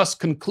 you must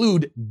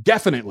conclude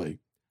definitely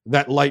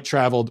that light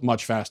traveled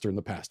much faster in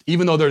the past,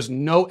 even though there's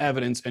no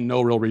evidence and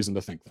no real reason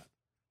to think that.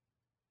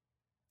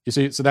 You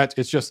see, so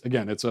it's just,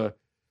 again, it's an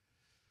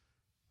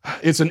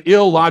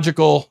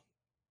illogical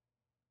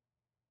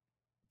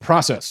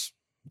process.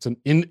 It's an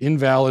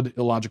invalid,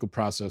 illogical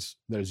process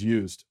that is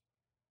used,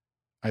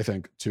 I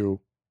think, to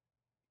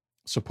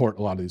support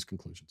a lot of these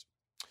conclusions.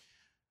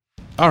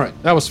 All right,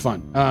 that was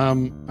fun.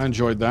 I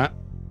enjoyed that.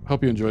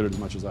 Hope you enjoyed it as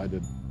much as I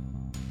did.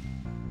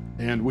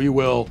 And we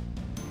will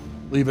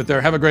leave it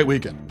there. Have a great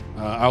weekend.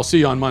 I'll see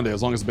you on Monday,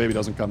 as long as the baby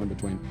doesn't come in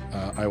between.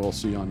 I will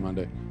see you on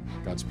Monday.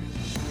 Godspeed.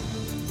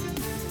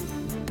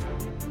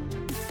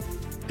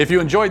 If you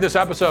enjoyed this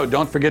episode,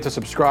 don't forget to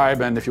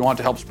subscribe. And if you want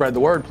to help spread the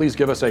word, please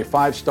give us a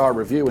 5-star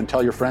review and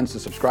tell your friends to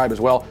subscribe as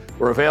well.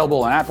 We're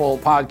available on Apple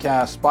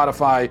Podcasts,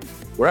 Spotify,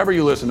 wherever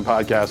you listen to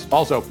podcasts.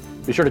 Also,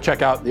 be sure to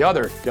check out the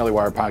other Daily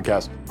Wire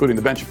podcasts, including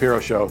The Ben Shapiro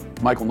Show,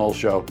 Michael Knowles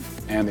Show,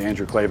 and The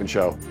Andrew Klavan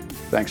Show.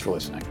 Thanks for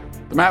listening.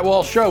 The Matt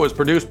Walsh Show is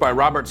produced by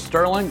Robert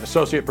Sterling,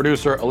 associate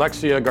producer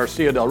Alexia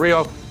Garcia Del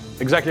Rio,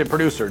 executive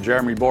producer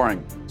Jeremy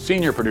Boring,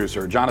 senior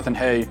producer Jonathan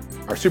Hay,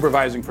 our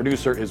supervising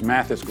producer is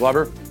Mathis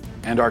Glover,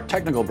 and our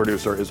technical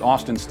producer is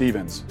Austin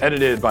Stevens,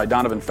 edited by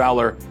Donovan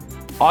Fowler.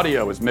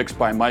 Audio is mixed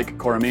by Mike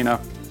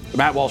Coromina. The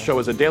Matt Walsh Show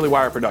is a Daily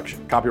Wire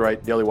production.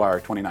 Copyright Daily Wire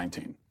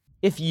 2019.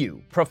 If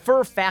you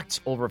prefer facts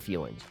over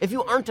feelings, if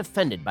you aren't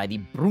offended by the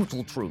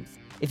brutal truth,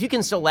 if you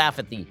can still laugh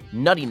at the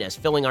nuttiness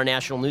filling our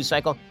national news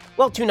cycle,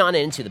 well, tune on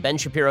in to The Ben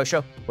Shapiro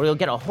Show, where you'll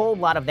get a whole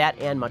lot of that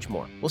and much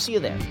more. We'll see you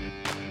there.